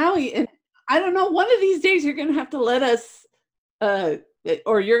 Howie, and I don't know, one of these days you're going to have to let us,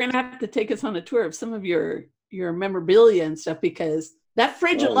 or you're going to have to take us on a tour of some of your memorabilia and stuff, because that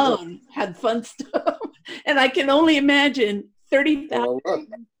fridge alone had fun stuff. And I can only imagine 30,000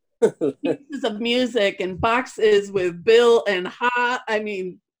 pieces of music and boxes with Bill and Hot. I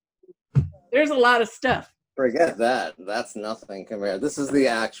mean, there's a lot of stuff. Forget that. That's nothing compared. This is the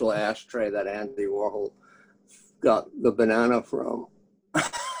actual ashtray that Andy Warhol got the banana from.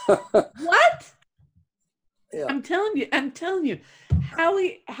 What? Yeah. I'm telling you,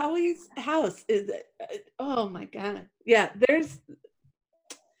 Howie's house is, oh my God. Yeah, there's,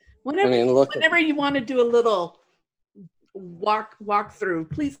 whenever you want to do a little walk through,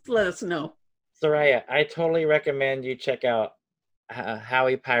 please let us know. Soraya, I totally recommend you check out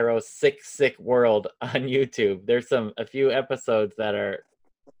Howie Pyro's Sick World on YouTube. There's a few episodes that are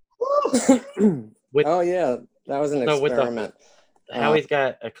oh yeah, that was an experiment. Howie's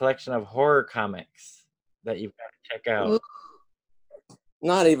got a collection of horror comics that you've got to check out.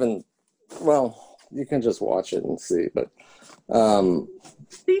 Not even, well, you can just watch it and see, but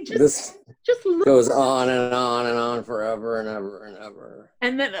this just goes on and on and on forever and ever and ever.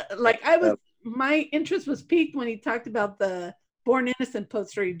 And then my interest was piqued when he talked about the Born Innocent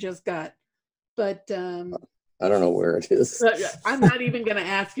poster he just got, but I don't know where it is. I'm not even going to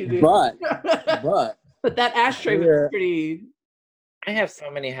ask you to. But that ashtray was pretty. I have so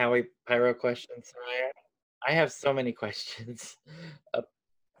many Howie Pyro questions, Soraya. I have so many questions.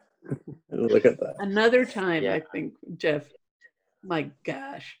 Look at that. Another time, yeah. I think, Jeff. My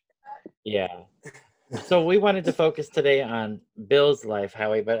gosh. Yeah. So we wanted to focus today on Bill's life,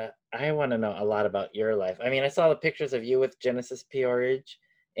 Howie, but I want to know a lot about your life. I mean, I saw the pictures of you with Genesis Peorage,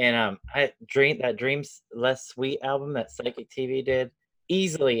 And that Dreams Less Sweet album that Psychic TV did,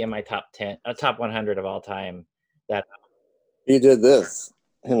 easily in my top 100 of all time. That he did this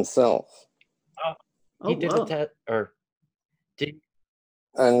himself. He did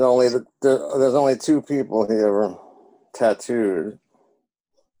and there's only 2 people he ever tattooed.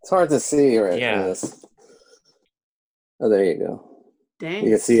 It's hard to see in this. Oh, there you go. Dang.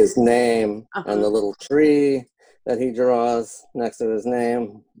 You can see his name and the little tree that he draws next to his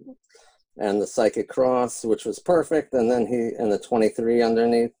name, and the psychic cross, which was perfect, and then and the 23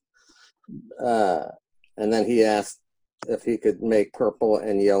 underneath. And then he asked if he could make purple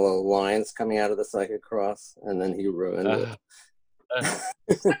and yellow lines coming out of the psychic cross, and then he ruined it.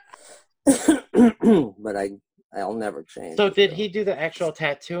 But I'll never change. So did he do the actual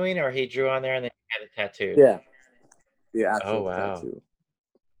tattooing, or he drew on there and then had it tattooed? Yeah. The actual tattoo.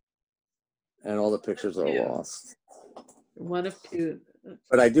 And all the pictures are lost. One of 2.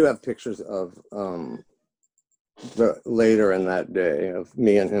 But I do have pictures of the later in that day of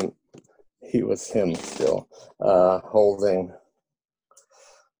me and him. He was him still, holding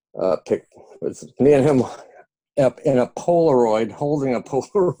me and him up in a Polaroid, holding a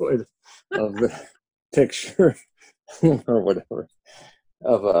Polaroid of the picture or whatever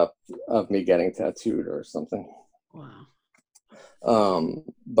of me getting tattooed or something. Wow.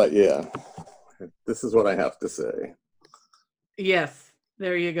 But yeah, this is what I have to say. Yes,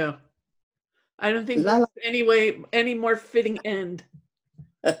 there you go. I don't think that's any more fitting end.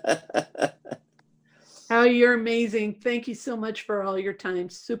 How you're amazing. Thank you so much for all your time.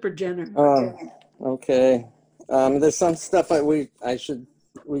 Super generous. Okay. There's some stuff we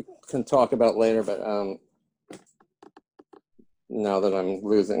can talk about later, but now that I'm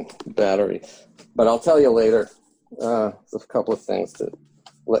losing battery. But I'll tell you later. There's a couple of things to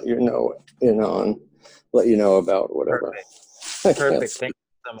let you know about, whatever. Perfect. Thank you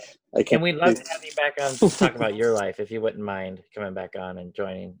so much. And we'd love to have you back on to talk about your life, if you wouldn't mind coming back on and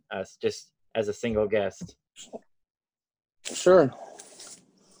joining us just as a single guest. Sure.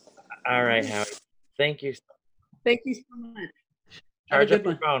 All right, Howie. Thank you. Thank you so much. Charge up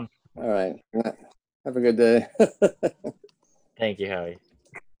your phone. All right. Have a good day. Thank you, Howie.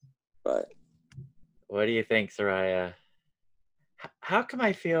 Bye. What do you think, Soraya? How come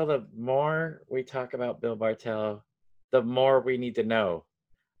I feel the more we talk about Bill Bartel, the more we need to know?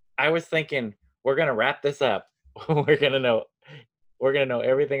 I was thinking we're gonna wrap this up. We're gonna know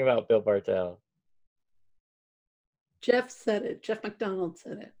everything about Bill Bartel. Jeff said it. Jeff McDonald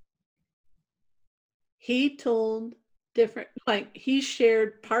said it. He told he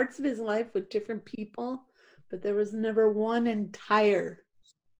shared parts of his life with different people, but there was never one entire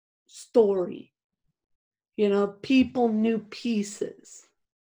story. People knew pieces.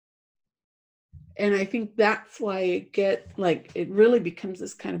 And I think that's why it really becomes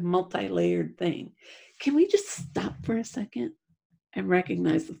this kind of multi-layered thing. Can we just stop for a second and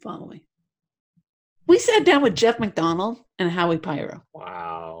recognize the following? We sat down with Jeff McDonald and Howie Pyro.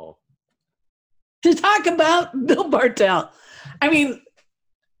 Wow. To talk about Bill Bartel. I mean,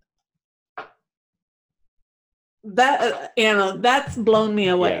 that's blown me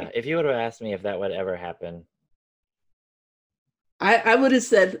away. Yeah, if you would have asked me if that would ever happen, I would have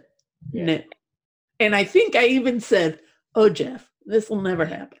said no. And I think I even said, "Oh, Jeff, this will never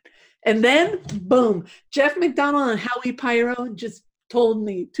happen." And then, boom, Jeff McDonald and Howie Pyro just told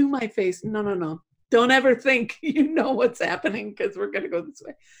me to my face, no, don't ever think you know what's happening, because we're going to go this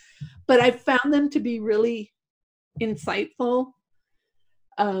way. But I found them to be really insightful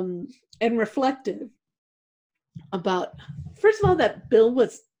and reflective about, first of all, that Bill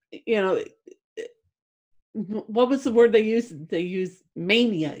was, what was the word they used? They used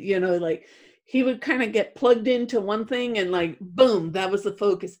mania, he would kind of get plugged into one thing and boom, that was the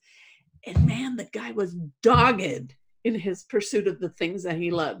focus. And man, the guy was dogged in his pursuit of the things that he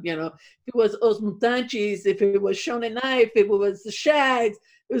loved. If it was Os Mutantes, if it was Shonen Knife, if it was the Shags,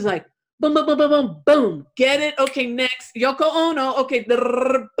 it was like, boom, boom, boom, boom, boom, boom. Get it? Okay, next. Yoko Ono. Okay,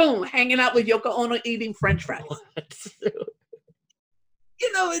 boom. Hanging out with Yoko Ono eating French fries.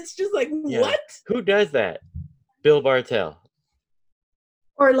 It's just like, what? Who does that? Bill Bartel.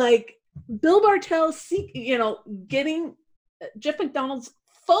 Or Bill Bartel, getting Jeff McDonald's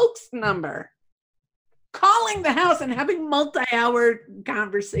folks number, calling the house and having multi-hour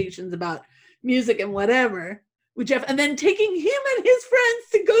conversations about music and whatever with Jeff, and then taking him and his friends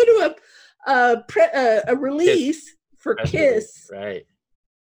to go to a release for Kiss. Right.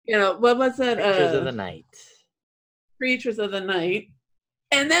 What was that? Creatures of the Night. Creatures of the Night.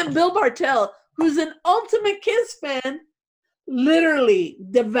 And then Bill Bartel, who's an ultimate Kiss fan, literally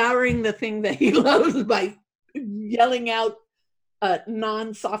devouring the thing that he loves by yelling out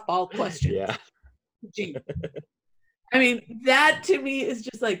non-softball questions. Yeah. Gee. I mean, that to me is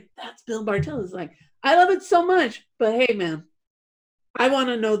just like, that's Bill Bartel. It's like, I love it so much, but hey, man, I want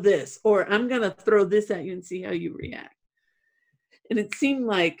to know this, or I'm going to throw this at you and see how you react. And it seemed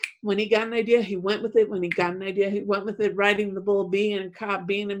like when he got an idea, he went with it. When he got an idea, he went with it, riding the bull, being a cop,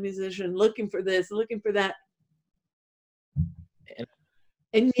 being a musician, looking for this, looking for that.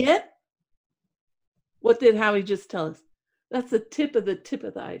 And yet, what did Howie just tell us? That's the tip of the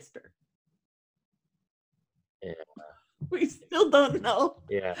iceberg. Yeah. We still don't know.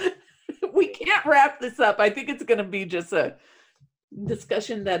 Yeah. We can't wrap this up. I think it's going to be just a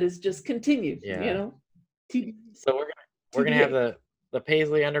discussion that is just continued. Yeah. You know. So we're gonna have the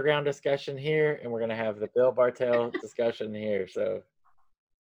Paisley Underground discussion here, and we're gonna have the Bill Bartel discussion here. So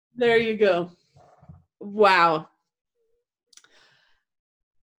there you go. Wow.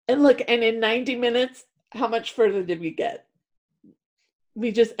 And look, and in 90 minutes, how much further did we get?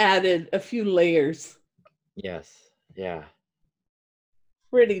 We just added a few layers. Yes. Yeah.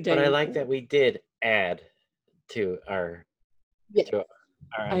 Pretty dang. But I like that we did add to our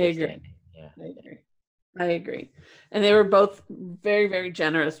understanding. Yeah. I agree. And they were both very, very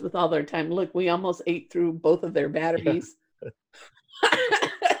generous with all their time. Look, we almost ate through both of their batteries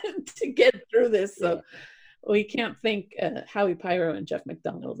to get through this. So we can't thank Howie Pyro and Jeff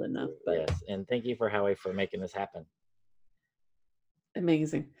McDonald enough. But yes, and thank you for Howie for making this happen.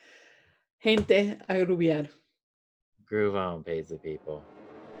 Amazing. Gente a groovear. Groove on, Paisley people.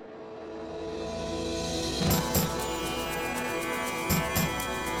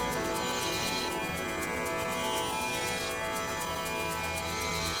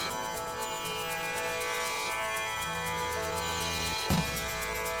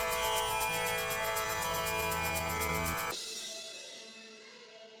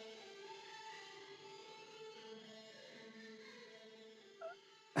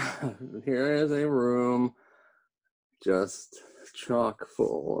 Here is a room just chock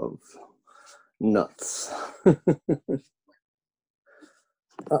full of nuts. Uh-oh,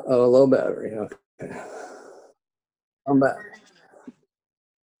 low battery. Okay. I'm back.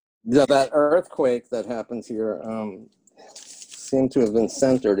 Yeah, that earthquake that happened here seemed to have been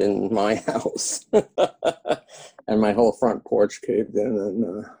centered in my house. And my whole front porch caved in,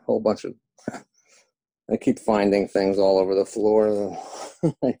 and a whole bunch of... I keep finding things all over the floor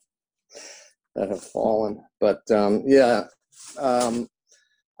that have fallen. But yeah,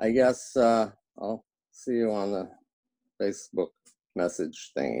 I guess I'll see you on the Facebook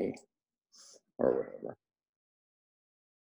message thingy or whatever.